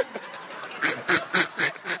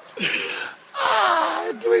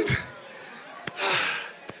 Doing.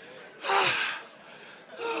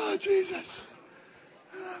 Oh, Jesus.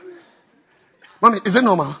 Mommy, is it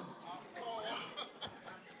normal?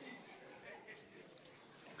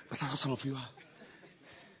 That's how some of you are.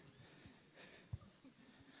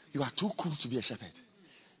 You are too cool to be a shepherd.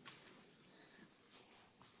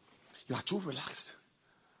 You are too relaxed.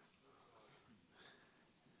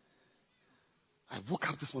 I woke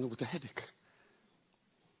up this morning with a headache.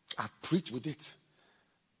 I preached with it.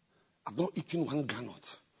 I've not eaten one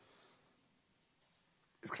granite.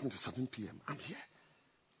 It's coming to 7 p.m. I'm here.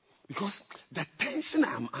 Because the tension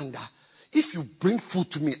I'm under, if you bring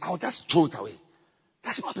food to me, I'll just throw it away.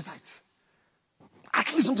 That's my appetite.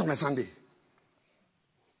 At least not on a Sunday.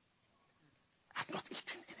 I've not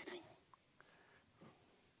eaten anything.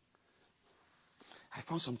 I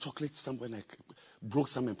found some chocolate somewhere and I broke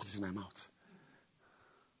some and put it in my mouth.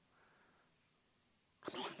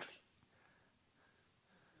 I'm not hungry.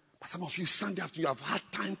 But some of you Sunday after you have had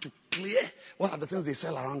time to clear. What are the things they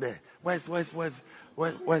sell around there? Where's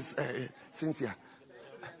Cynthia?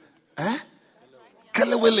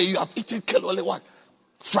 Kelewele, you have eaten kelewele what?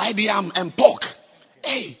 Fried yam and pork.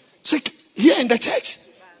 Hey, check here in the church.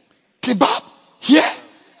 Kebab. Here.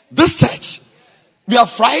 This church. We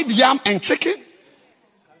have fried yam and chicken.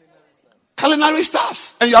 Culinary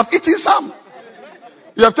stars. And you have eaten some.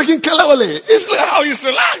 You have taken kelewele. It's like how he's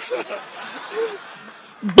relaxed.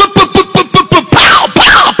 Pow,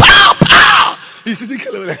 pow, pow, pow. He's sitting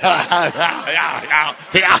kelewele.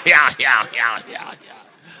 Yeah.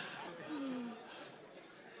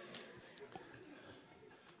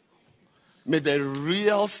 May the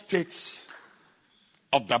real states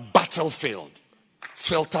of the battlefield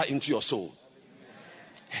filter into your soul.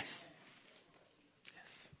 Yes.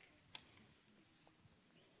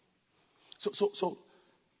 So,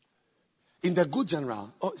 in the good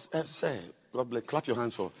general, say, God bless, clap your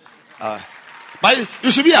hands for. But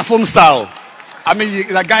you should be a film star. I mean,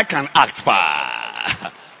 the guy can act.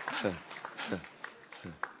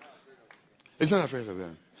 He's not afraid of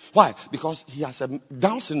them. Why? Because he has a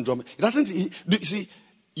Down syndrome. It doesn't. See,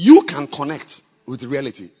 you can connect with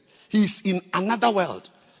reality. He's in another world.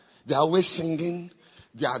 They are always singing.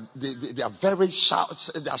 They are very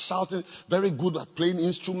they are shouting. Very good at playing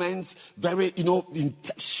instruments. Very,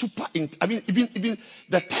 super. I mean, even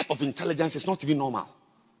the type of intelligence is not even normal.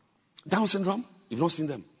 Down syndrome. You've not seen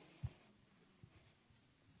them.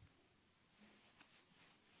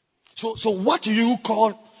 So what do you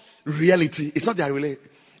call reality? It's not their reality.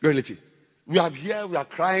 We are here, we are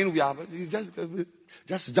crying, he's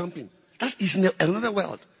just jumping. That is in another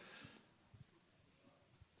world.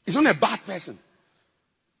 He's not a bad person.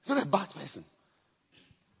 He's not a bad person.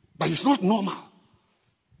 But he's not normal.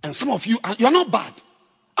 And some of you, you're not bad.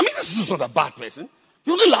 I mean, this is not a bad person.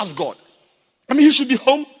 He only loves God. I mean, he should be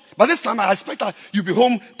home. By this time, I expect that you'll be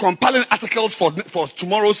home compiling articles for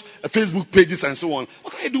tomorrow's Facebook pages and so on.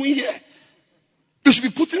 What are you doing here? You should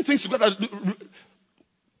be putting things together.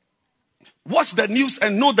 Watch the news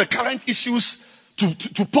and know the current issues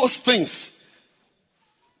to post things.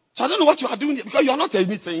 So I don't know what you are doing here because you are not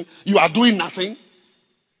anything. You are doing nothing.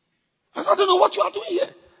 I don't know what you are doing here.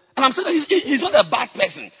 And I'm saying that he's not a bad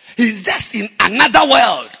person. He's just in another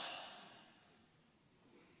world.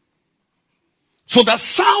 So the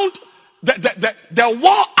sound, the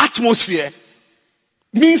war atmosphere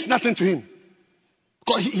means nothing to him.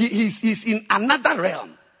 Because he's in another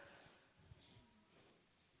realm.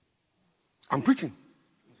 I'm preaching.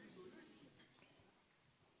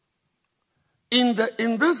 In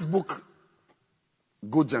this book,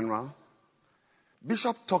 Good General,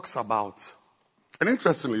 Bishop talks about, and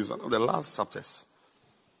interestingly, it's one of the last chapters.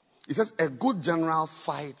 He says, a good general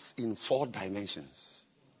fights in 4 dimensions.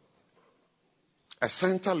 A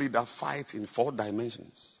center leader fights in 4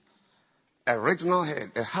 dimensions. A regional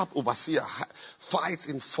head, a hub overseer fights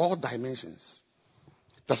in 4 dimensions.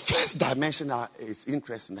 The first dimension is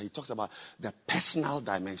interesting. He talks about the personal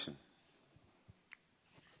dimension.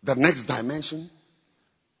 The next dimension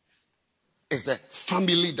is the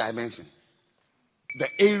family dimension. The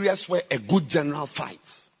areas where a good general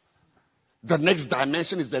fights. The next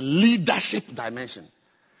dimension is the leadership dimension.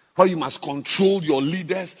 Where you must control your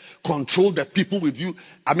leaders, control the people with you.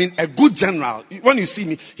 I mean, a good general, when you see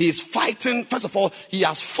me, he is fighting. First of all, he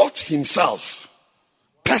has fought himself.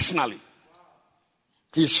 Personally.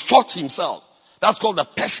 He's fought himself. That's called the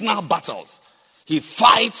personal battles. He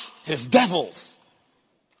fights his devils.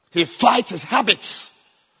 He fights his habits.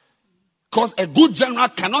 Because a good general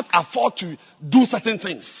cannot afford to do certain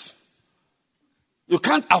things. You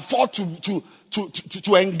can't afford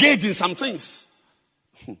to engage in some things.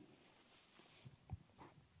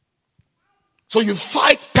 So you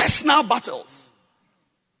fight personal battles.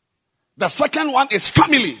 The second one is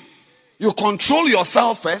family. You control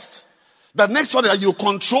yourself first. The next one is you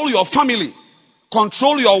control your family.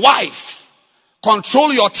 Control your wife.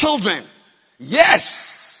 Control your children.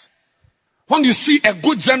 Yes. When you see a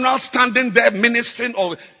good general standing there ministering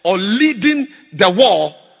or leading the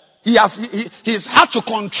war, he's had to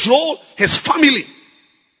control his family.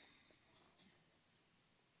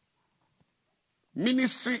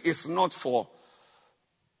 Ministry is not for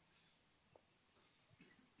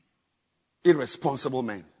irresponsible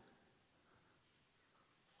men.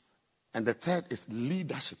 And the third is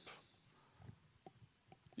leadership.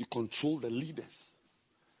 You control the leaders.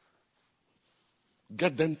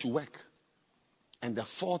 Get them to work. And the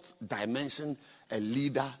fourth dimension a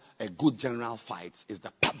leader, a good general fights is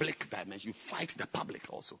the public dimension. You fight the public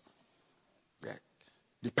also. Yeah.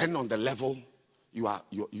 Depending on the level you are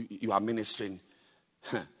ministering.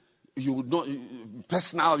 You know,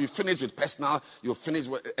 personal, you finish with personal, you finish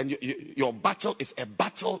with, and your battle is a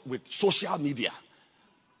battle with social media.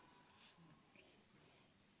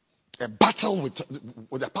 A battle with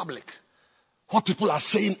the public. What people are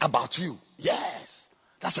saying about you. Yes,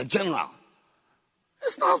 that's a general.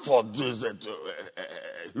 It's not for those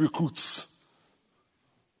recruits.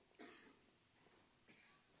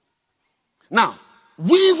 Now,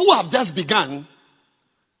 we who have just begun,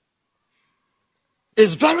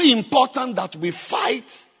 it's very important that we fight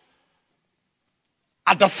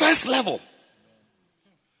at the first level.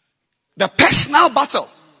 The personal battle.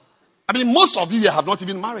 I mean, most of you have not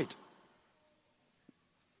even married.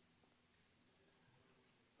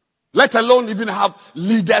 Let alone even have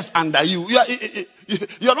leaders under you.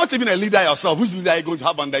 You're not even a leader yourself. Which leader are you going to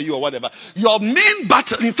have under you or whatever? Your main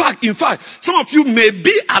battle, in fact, some of you may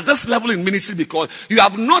be at this level in ministry because you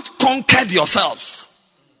have not conquered yourself.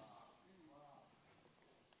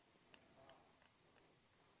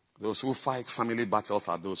 Those who fight family battles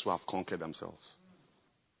are those who have conquered themselves.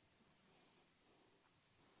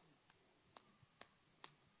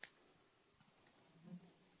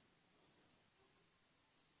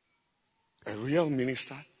 A real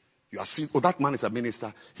minister, you are seeing, that man is a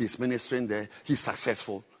minister, he's ministering there, he's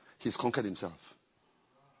successful, he's conquered himself.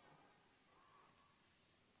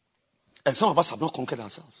 And some of us have not conquered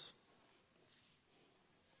ourselves.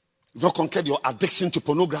 You've not conquered your addiction to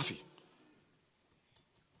pornography.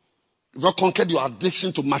 You've not conquered your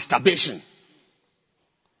addiction to masturbation.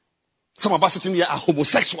 Some of us sitting here are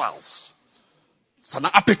homosexuals. It's an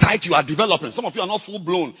appetite you are developing. Some of you are not full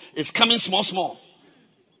blown. It's coming small.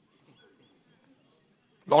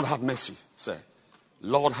 Lord have mercy, sir.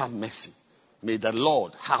 Lord have mercy. May the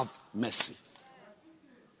Lord have mercy.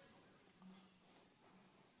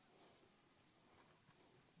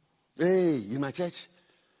 in my church,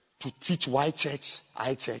 to teach why church,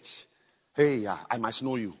 I church. Hey, I must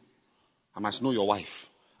know you. I must know your wife.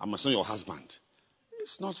 I must know your husband.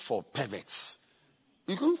 It's not for perverts.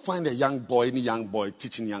 You can't find a young boy, any young boy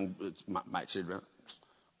teaching my children.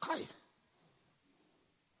 Kai,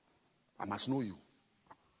 I must know you.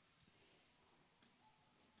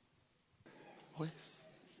 Yes.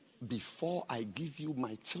 Before I give you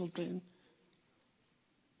my children,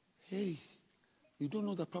 hey, you don't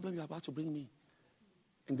know the problem you're about to bring me.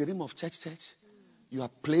 In the name of church, you are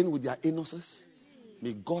playing with their innocence.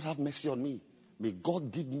 May God have mercy on me. May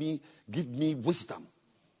God give me wisdom.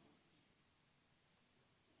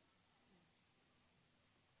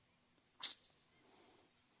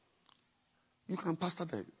 You can pastor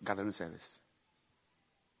the gathering service.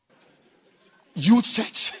 Youth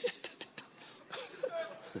church.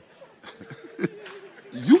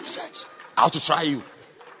 Youth church. I have to try you.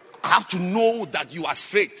 I have to know that you are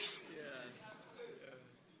straight.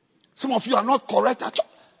 Some of you are not correct at all.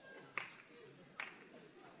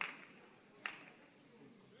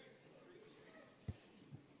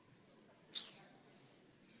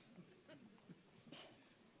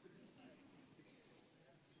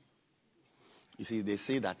 You see, they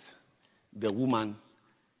say that the woman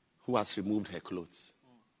who has removed her clothes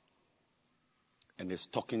and is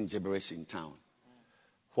talking gibberish in town,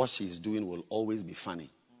 what she's doing will always be funny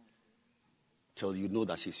till you know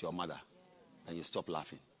that she's your mother and you stop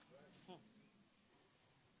laughing.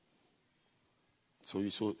 So you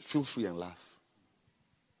feel free and laugh.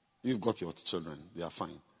 You've got your children. They are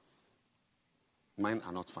fine. Mine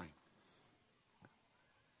are not fine.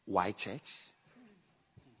 Why church?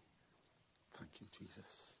 Thank you, Jesus.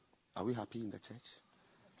 Are we happy in the church?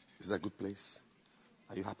 Is that a good place?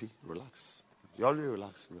 Are you happy? Relax. You already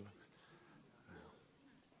relax.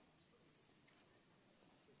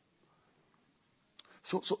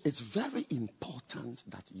 So it's very important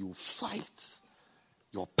that you fight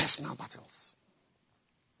your personal battles.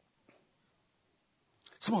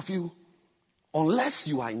 Some of you, unless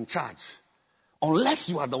you are in charge, unless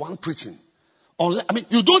you are the one preaching,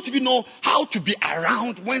 you don't even know how to be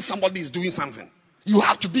around when somebody is doing something. You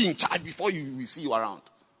have to be in charge before you will see you around.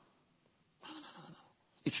 No.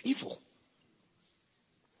 It's evil.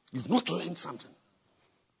 You've not learned something.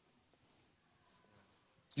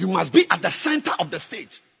 You must be at the center of the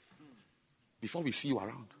stage before we see you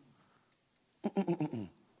around.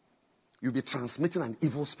 You'll be transmitting an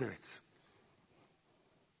evil spirit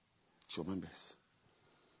to your members.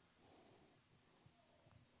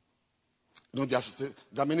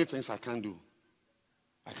 There are many things I can't do.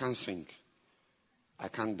 I can't sing. I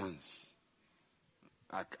can't dance.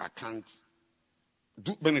 I can't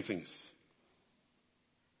do many things.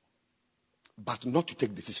 But not to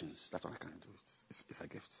take decisions. That's what I can't do. It's a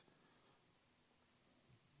gift.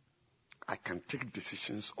 I can take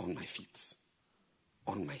decisions on my feet.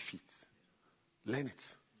 On my feet. Learn it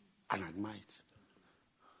and admire it.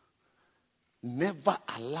 Never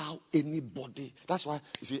allow anybody. That's why,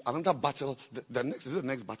 you see, another battle, the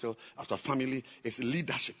next battle after family is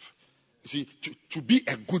leadership. You see, to be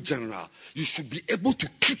a good general, you should be able to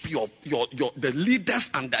keep the leaders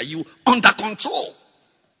under you under control.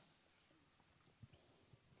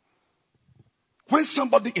 When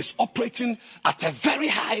somebody is operating at a very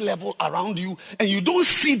high level around you and you don't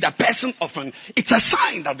see the person often, it's a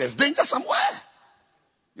sign that there's danger somewhere.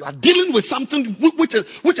 You are dealing with something which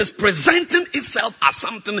is presenting itself as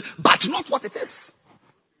something, but not what it is.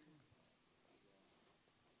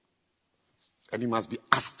 And you must be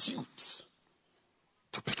astute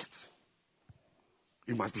to pick it.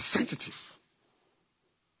 You must be sensitive.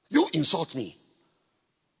 You insult me.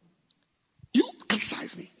 You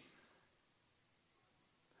criticize me.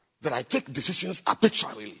 That I take decisions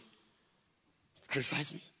arbitrarily.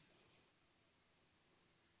 Criticize me.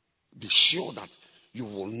 Be sure that you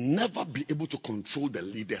will never be able to control the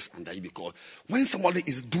leaders under you, because when somebody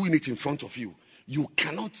is doing it in front of you, you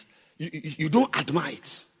cannot, you don't admire it.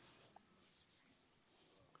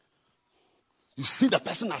 You see the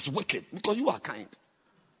person as wicked because you are kind.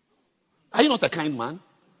 Are you not a kind man?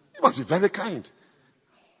 You must be very kind.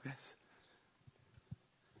 Yes.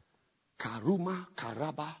 Karuma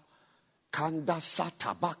karaba kanda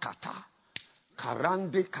satabakata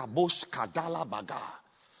karande kabosh kadala baga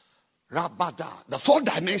rabada. The 4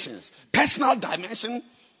 dimensions. Personal dimension.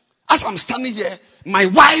 As I'm standing here, my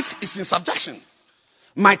wife is in subjection.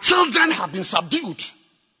 My children have been subdued.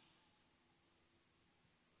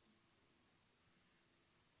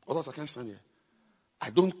 Otherwise, I can't stand here. I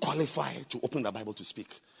don't qualify to open the Bible to speak.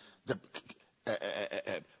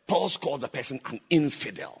 Paul's called the person an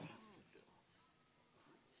infidel.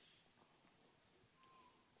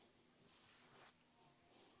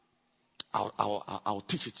 I'll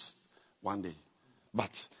teach it one day.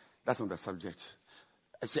 But that's not the subject.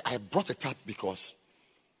 I brought it up because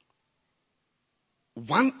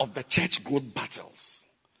one of the church growth battles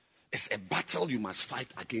is a battle you must fight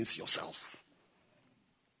against yourself.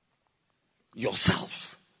 Yourself.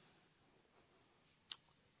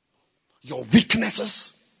 Your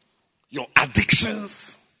weaknesses, your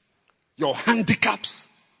addictions, your handicaps,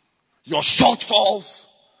 your shortfalls,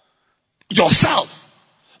 yourself.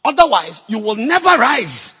 Otherwise, you will never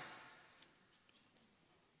rise.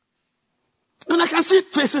 And I can see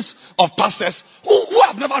faces of pastors who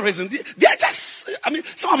have never risen. They are just,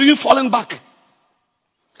 some have even fallen back.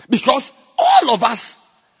 Because all of us,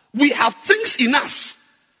 we have things in us.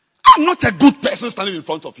 I'm not a good person standing in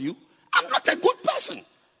front of you. I'm not a good person.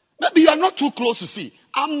 Maybe you are not too close to see.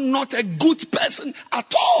 I'm not a good person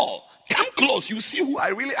at all. Come close, you see who I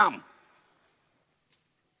really am.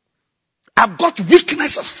 I've got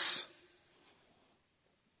weaknesses.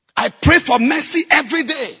 I pray for mercy every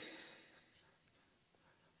day.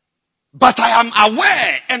 But I am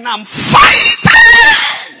aware and I'm fighting.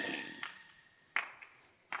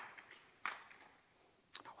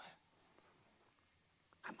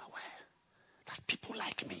 I'm aware that people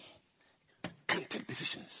like me can't take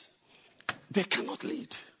decisions. They cannot lead.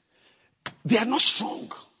 They are not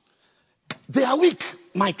strong. They are weak.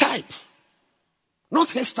 My type. Not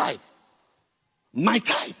his type. My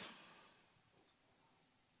type.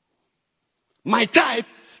 My type,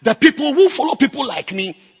 the people who follow people like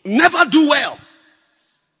me, never do well.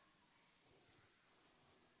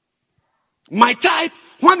 My type,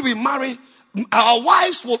 when we marry, our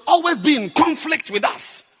wives will always be in conflict with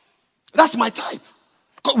us. That's my type.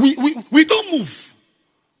 We don't move.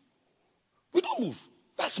 We don't move.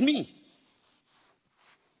 That's me.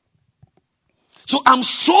 So I'm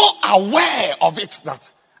so aware of it that,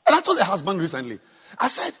 and I told the husband recently, I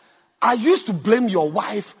said, I used to blame your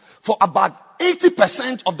wife for about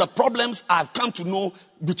 80% of the problems I've come to know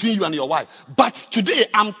between you and your wife. But today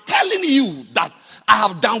I'm telling you that I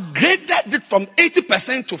have downgraded it from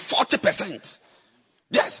 80% to 40%.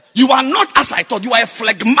 Yes, you are not as I thought. You are a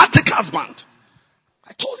phlegmatic husband.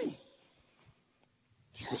 I told him.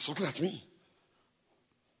 He was looking at me.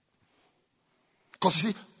 Because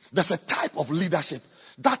you see, there's a type of leadership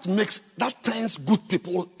that turns good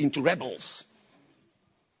people into rebels.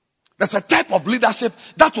 There's a type of leadership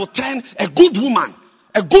that will turn a good woman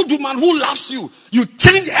who loves you. You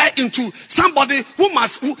change her into somebody who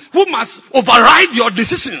must override your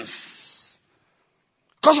decisions.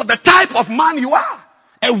 Because of the type of man you are.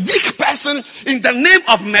 A weak person in the name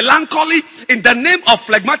of melancholy, in the name of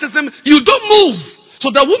phlegmatism, you don't move. So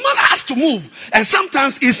the woman has to move. And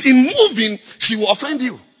sometimes it's in moving, she will offend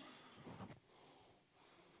you.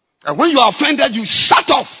 And when you are offended, you shut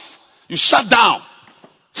off. You shut down.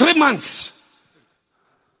 3 months.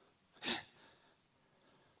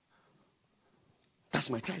 That's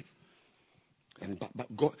my type. And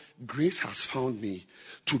but God, grace has found me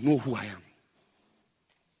to know who I am.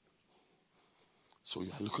 So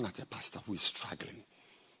you are looking at a pastor who is struggling,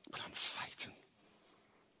 but I'm fighting.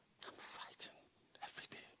 I'm fighting every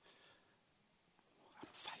day. I'm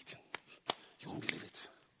fighting. You won't believe it.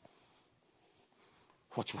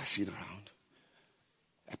 What you are seeing around,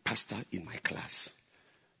 a pastor in my class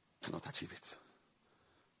cannot achieve it.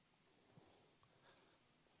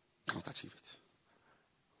 Cannot achieve it.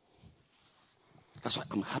 That's why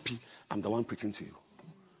I'm happy I'm the one preaching to you.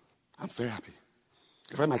 I'm very happy.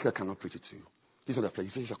 Reverend Michael cannot preach it to you. He's not a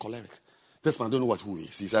phlegmatic. He's a choleric. This man don't know who he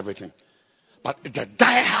is. He's everything. But the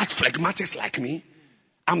die-hard phlegmatics like me,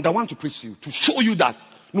 I'm the one to preach to you, to show you that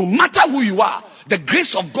no matter who you are, the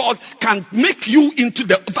grace of God can make you into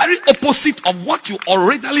the very opposite of what you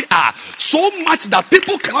originally are. So much that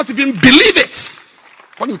people cannot even believe it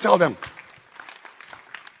when you tell them.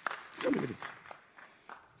 You don't believe it.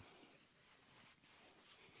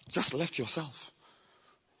 Just left yourself.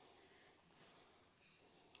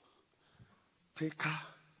 Teka,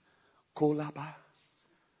 kolaba,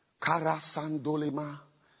 karasandolema,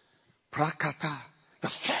 prakata. The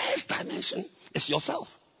first dimension is yourself.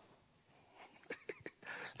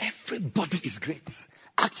 Everybody is great.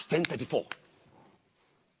 Acts 10:34.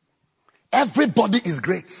 Everybody is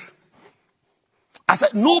great. I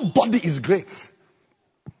said nobody is great.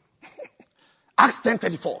 Acts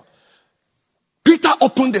 10:34. Peter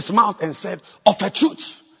opened his mouth and said, of a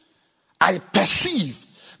truth, I perceive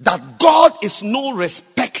that God is no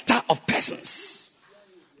respecter of persons.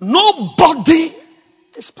 Nobody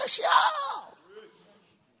is special.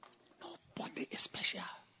 Nobody is special.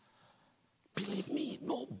 Believe me,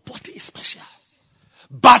 nobody is special.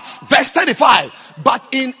 But, verse 35, but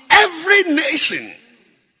in every nation,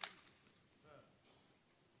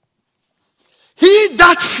 He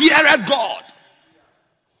that feareth God.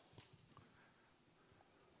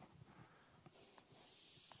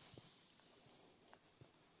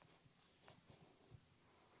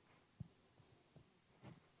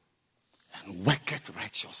 And worketh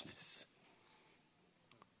righteousness.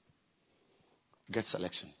 Get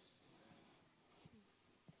selection.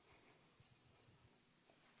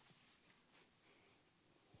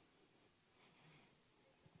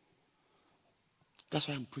 That's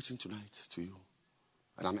why I'm preaching tonight to you.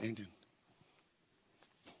 And I'm ending.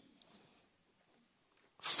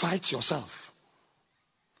 Fight yourself.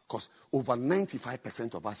 Because over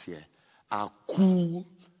 95% of us here are cool,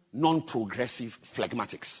 non-progressive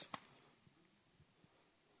phlegmatics.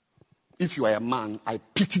 If you are a man, I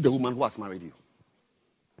pity the woman who has married you.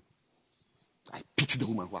 I pity the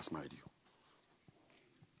woman who has married you.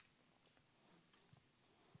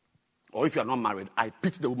 Or if you are not married, I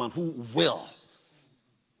pity the woman who will.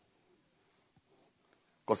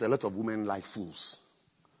 Because a lot of women like fools.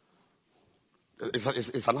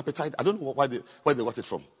 It's an appetite. I don't know where they got it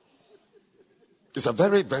from. It's a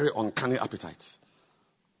very, very uncanny appetite.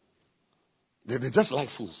 They just like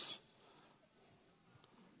fools.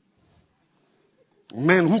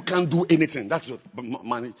 Men who can't do anything. That's what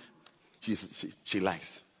money she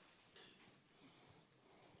likes.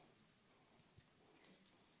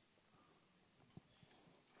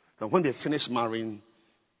 Then when they finish marrying,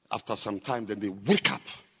 after some time, then they wake up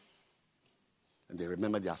and they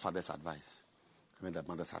remember their father's advice, remember their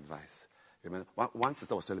mother's advice. Remember, one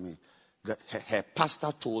sister was telling me that her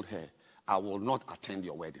pastor told her, "I will not attend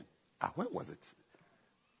your wedding." Where was it?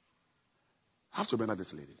 I have to remember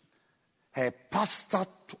this lady. Her pastor, I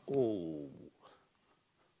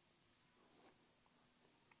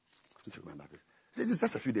need to remember this. This is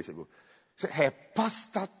just a few days ago. So her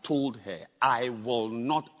pastor told her, "I will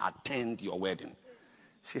not attend your wedding."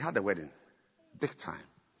 She had a wedding. Big time.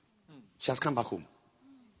 She has come back home.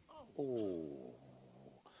 Oh.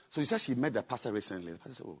 So he said she met the pastor recently. The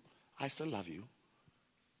pastor said, "Oh, I still love you.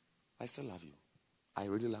 I still love you. I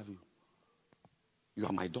really love you. You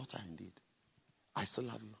are my daughter indeed. I still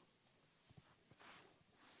love you."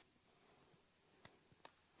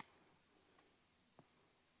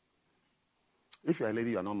 If you're a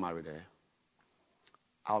lady, you are not married,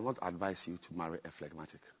 I will not advise you to marry a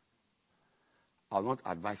phlegmatic. I will not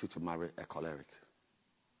advise you to marry a choleric.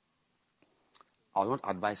 I will not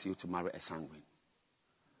advise you to marry a sanguine.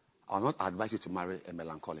 I will not advise you to marry a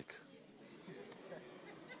melancholic.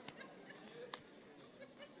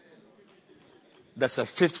 There's a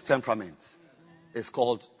fifth temperament. It's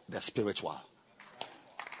called the spiritual.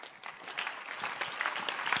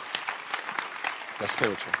 The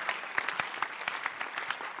spiritual.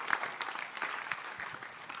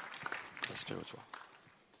 The spiritual.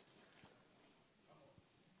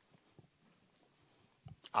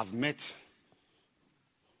 I've met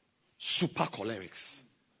super cholerics,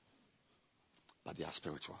 but they are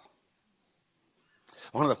spiritual.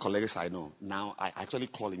 One of the cholerics I know, now I actually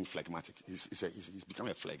call him phlegmatic. He's become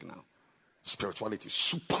a phleg now. Spirituality,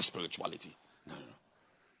 super spirituality. No.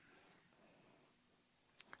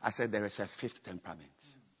 I said there is a fifth temperament.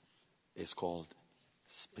 It's called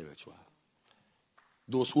spiritual.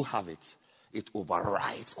 Those who have it, it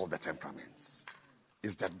overrides all the temperaments.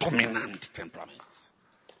 It's the dominant temperament.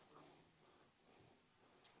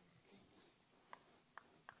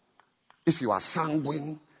 If you are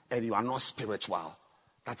sanguine and you are not spiritual,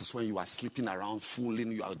 that is when you are sleeping around,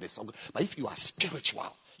 fooling, you are disorganized. But if you are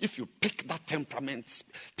spiritual, if you pick that temperament,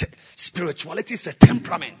 spirituality is a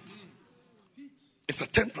temperament. It's a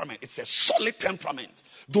temperament. It's a solid temperament.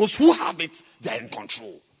 Those who have it, they are in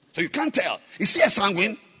control. So you can't tell. Is he a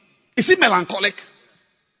sanguine? Is he melancholic?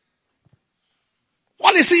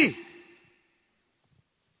 What is he?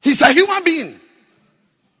 He's a human being.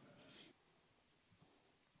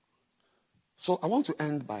 So I want to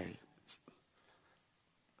end by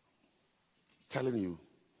telling you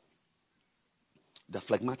the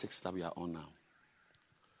phlegmatics that we are on now.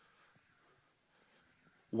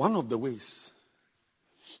 One of the ways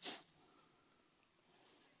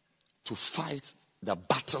to fight the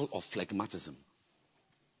battle of phlegmatism,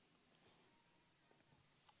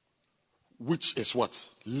 which is what?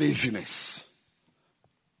 Laziness.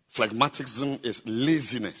 Phlegmatism is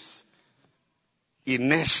laziness,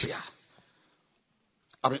 inertia.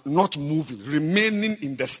 Not moving, remaining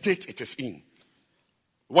in the state it is in.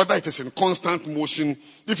 Whether it is in constant motion,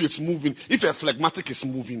 if it's moving, if a phlegmatic is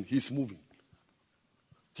moving, he's moving.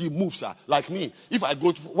 He moves. Like me, if I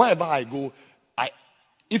go, wherever I go,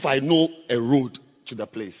 if I know a road to the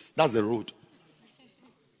place, that's the road.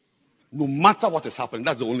 No matter what is happening,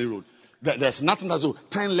 that's the only road. There's nothing that's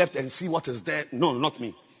turn left and see what is there. No, not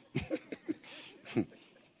me.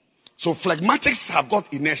 So phlegmatics have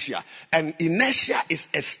got inertia. And inertia is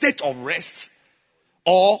a state of rest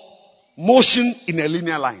or motion in a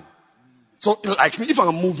linear line. So like me, if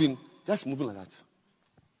I'm moving, just moving like that.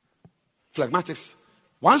 Phlegmatics,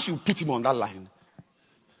 once you put him on that line,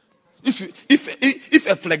 if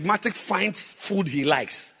a phlegmatic finds food he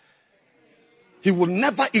likes, he will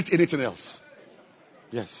never eat anything else.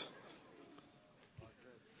 Yes.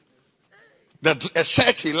 A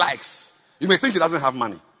shirt he likes, you may think he doesn't have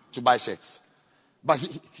money to buy shirts, but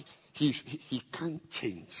he can't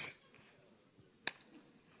change.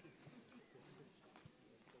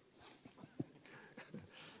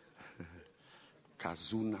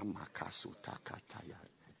 Kazuna Makasu Takataya.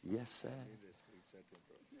 Yes, sir.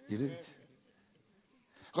 You did it.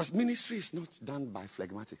 Because ministry is not done by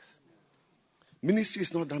phlegmatics. Ministry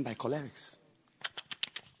is not done by cholerics.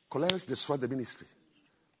 Cholerics destroy the ministry.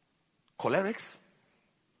 Cholerics,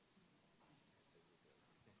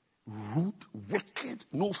 rude, wicked,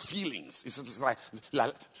 no feelings. It's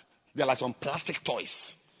like they're like some plastic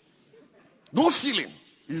toys. No feeling.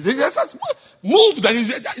 Just move.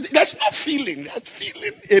 There's no feeling. That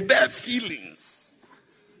feeling, a bare feelings.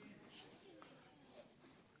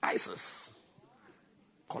 ISIS.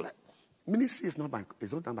 Ministry is not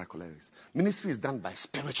done by cholerics. Ministry is done by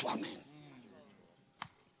spiritual men.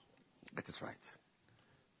 Get it right.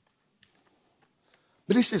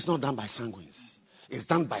 Ministry is not done by sanguines. It's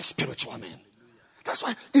done by spiritual men. That's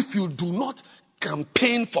why if you do not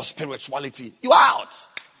campaign for spirituality, you are out.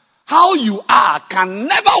 How you are can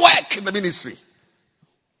never work in the ministry.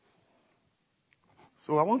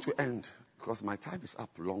 So I want to end because my time is up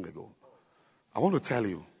long ago. I want to tell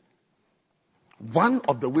you, one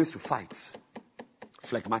of the ways to fight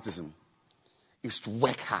phlegmatism is to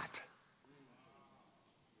work hard.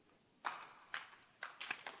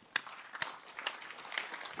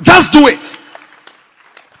 Just do it.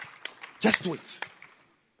 Just do it.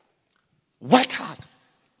 Work hard.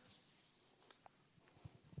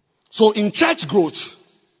 So in church growth,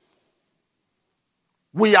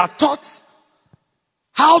 we are taught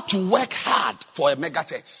how to work hard for a mega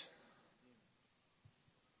church.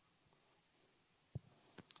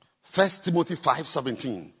 1 Timothy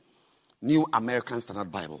 5:17, New American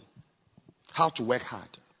Standard Bible. How to work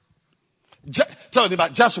hard. Tell me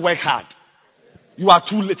about just work hard. You are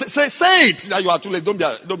too late. Say it that you are too late. Don't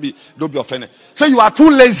be offended. Say you are too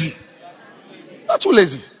lazy. You are too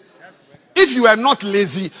lazy. If you are not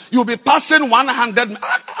lazy, you'll be passing 100.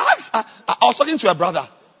 I was talking to a brother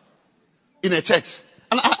in a church,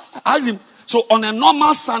 and I asked him, so on a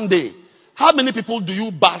normal Sunday, how many people do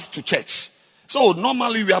you bus to church? So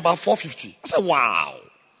normally we are about 450. I said, wow.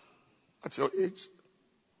 At your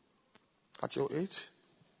age?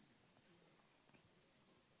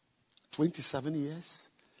 27 years?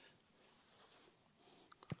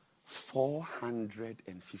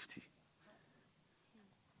 450.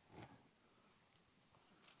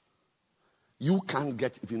 You can't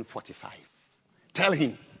get even 45. Tell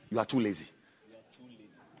him you are too lazy.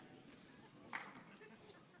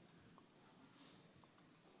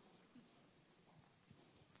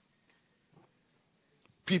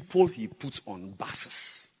 People he puts on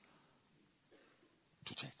buses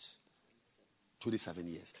to church. 27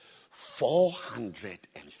 years.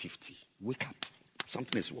 450. Wake up.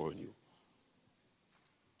 Something is worrying you.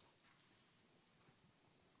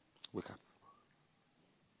 Wake up.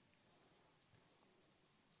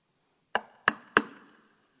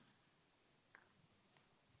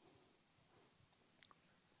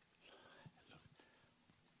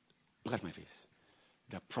 Look at my face.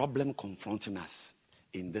 The problem confronting us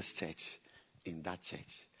in this church, in that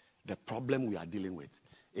church, the problem we are dealing with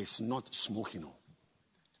is not smoking. No.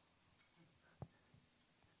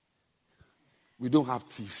 We don't have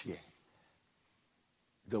thieves here.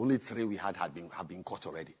 The only 3 we had have been caught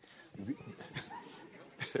already.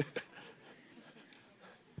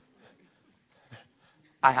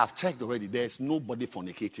 I have checked already. There is nobody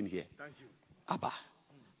fornicating here. Thank you. Abba.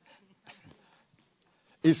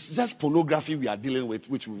 It's just pornography we are dealing with,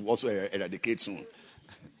 which we will also eradicate soon.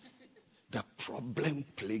 The problem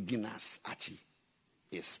plaguing us, Archie,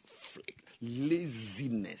 is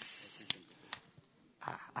laziness.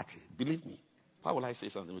 Archie, believe me. Why will I say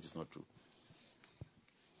something which is not true?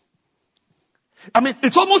 I mean,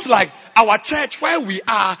 it's almost like our church, where we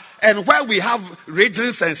are and where we have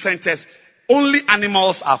regions and centers, only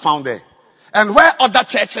animals are found there. And where other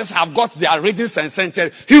churches have got their regions and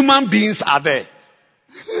centers, human beings are there.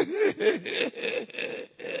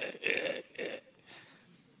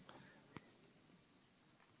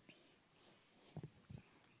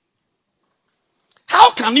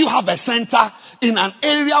 can you have a center in an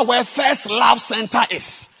area where First Love Center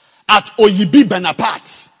is at Oyibi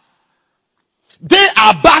Benapat? They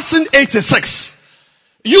are passing 86.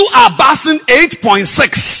 You are passing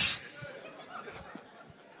 8.6.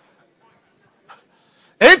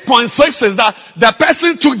 8.6 is that the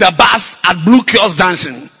person took the bus at Blue Kiosk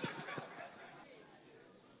Junction.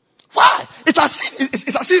 Why? It's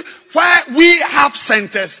as if where we have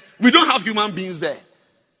centers, we don't have human beings there.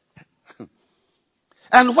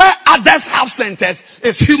 And where others have centers,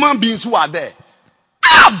 it's human beings who are there.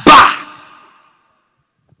 Abba!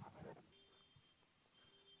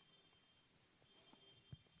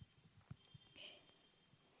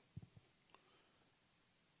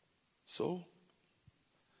 So,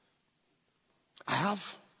 I have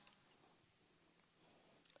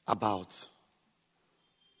about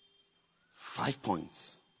 5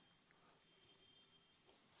 points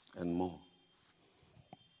and more.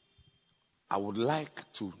 I would like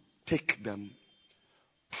to take them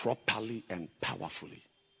properly and powerfully,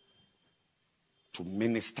 to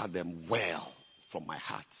minister them well from my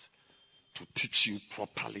heart, to teach you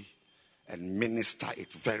properly and minister it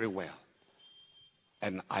very well.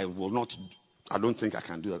 And I don't think I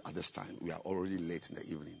can do that at this time. We are already late in the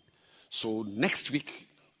evening. So next week,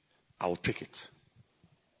 I'll take it.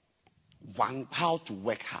 One, how to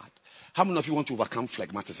work hard. How many of you want to overcome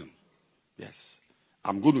phlegmatism? Yes.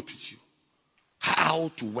 I'm going to teach you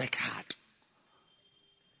how to work hard.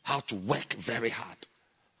 How to work very hard.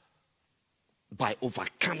 By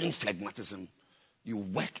overcoming phlegmatism, you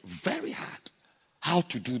work very hard. How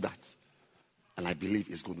to do that. And I believe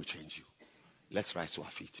it's going to change you. Let's rise to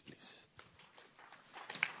our feet, please.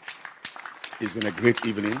 It's been a great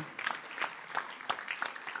evening.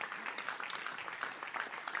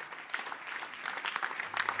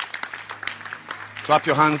 Clap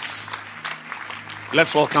your hands.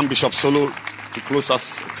 Let's welcome Bishop Solo to close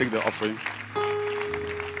us, take the offering.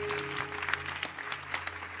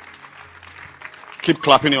 Keep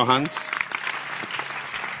clapping your hands.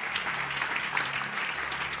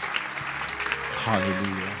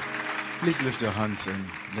 Hallelujah. Please lift your hands and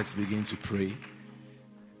let's begin to pray.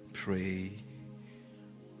 Pray.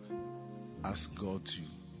 Ask God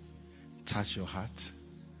to touch your heart.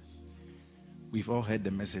 We've all heard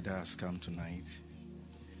the message that has come tonight.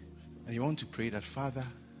 And you want to pray that, Father,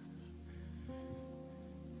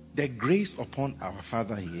 the grace upon our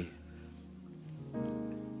Father here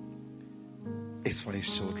is for his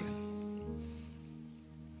children.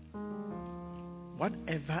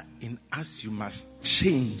 Whatever in us you must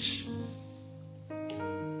change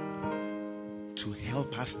to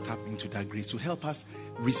help us tap into that grace, to help us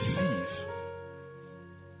receive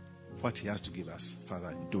what he has to give us.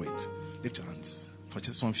 Father, do it. Lift your hands for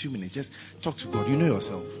just some few minutes. Just talk to God. You know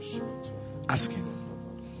yourself. Ask him.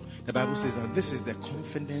 The Bible says that this is the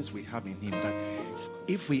confidence we have in him, that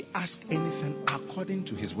if we ask anything according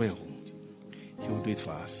to his will, he will do it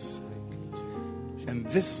for us. And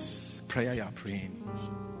this prayer you are praying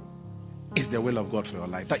is the will of God for your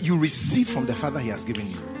life, that you receive from the Father he has given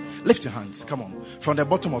you. Lift your hands. Come on. From the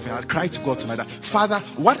bottom of your heart, cry to God tonight that, Father,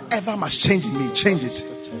 whatever must change in me, change it.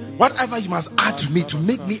 Whatever you must add to me to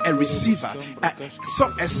make me a receiver,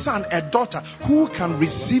 a son, a daughter who can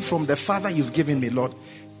receive from the Father you've given me, Lord,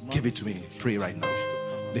 give it to me. Pray right now.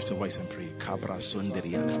 Lift your voice and pray. Kabra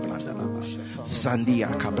sonderia kabranda lava. Sandia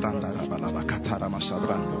kabranda lava katara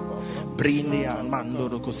masabrando. Brindia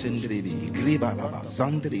mandoro kosendri griba lava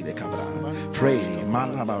zandri de kabra. Pray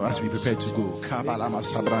manaba as we prepare to go. Kabala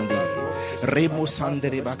masabrandi. Remo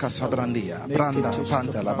sandere baka sabrandia. Branda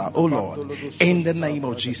panda lava. Oh Lord, in the name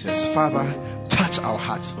of Jesus, Father, touch our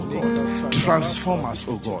hearts, oh God. Transform us,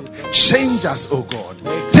 oh God. Change us, oh God.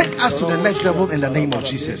 Take us to the next level in the name of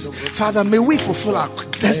Jesus. Father, may we fulfill our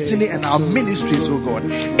destiny and our ministries, oh God,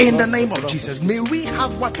 in the name of Jesus. May we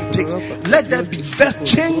have what it takes. Let there be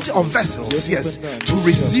change of vessels, yes, to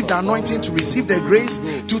receive the anointing, to receive the grace,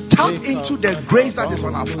 to tap into the grace that is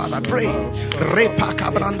on our Father. Pray.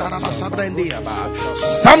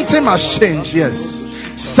 Something must change, yes.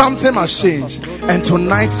 Something must change. And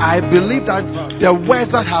tonight I believe that the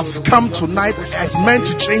words that have come tonight is meant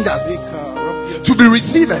to change us, to be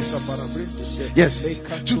receivers. Yes,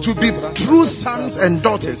 to be true sons and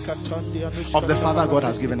daughters of the Father God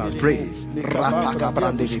has given us. Pray.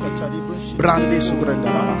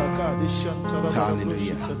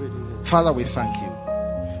 Hallelujah. Father, we thank you.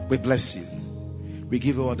 We bless you. We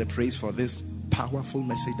give you all the praise for this powerful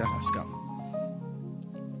message that has come.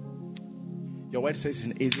 Your word says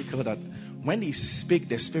in Ezekiel that when he spake,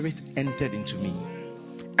 the Spirit entered into me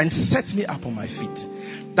and set me up on my feet,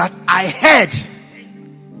 that I heard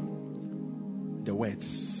the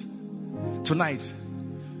words. Tonight,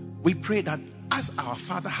 We pray that as our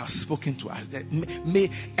Father has spoken to us, that may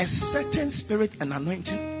a certain spirit and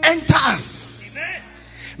anointing enter us. Amen.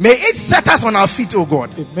 May it set us on our feet, oh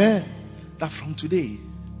God. Amen. That from today,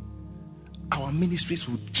 our ministries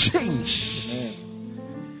will change.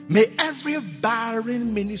 Amen. May every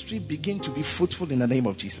barren ministry begin to be fruitful in the name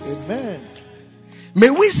of Jesus. Amen. May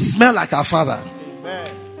we smell like our Father.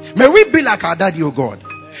 Amen. May we be like our Daddy, oh God.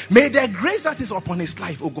 May the grace that is upon his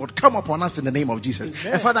life, oh God, come upon us in the name of Jesus.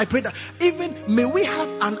 Amen. And Father, I pray that even may we have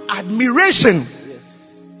an admiration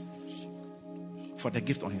for the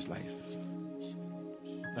gift on his life.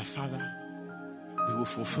 That Father, we will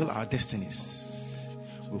fulfill our destinies.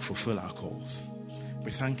 We will fulfill our calls.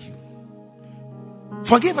 We thank you.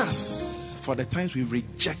 Forgive us for the times we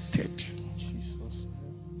rejected. Jesus.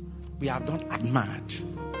 We have not admired.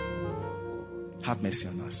 Have mercy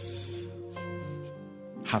on us.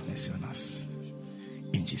 Have mercy on us.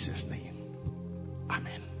 In Jesus' name.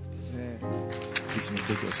 Amen. Amen. Please may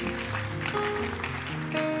take your seat.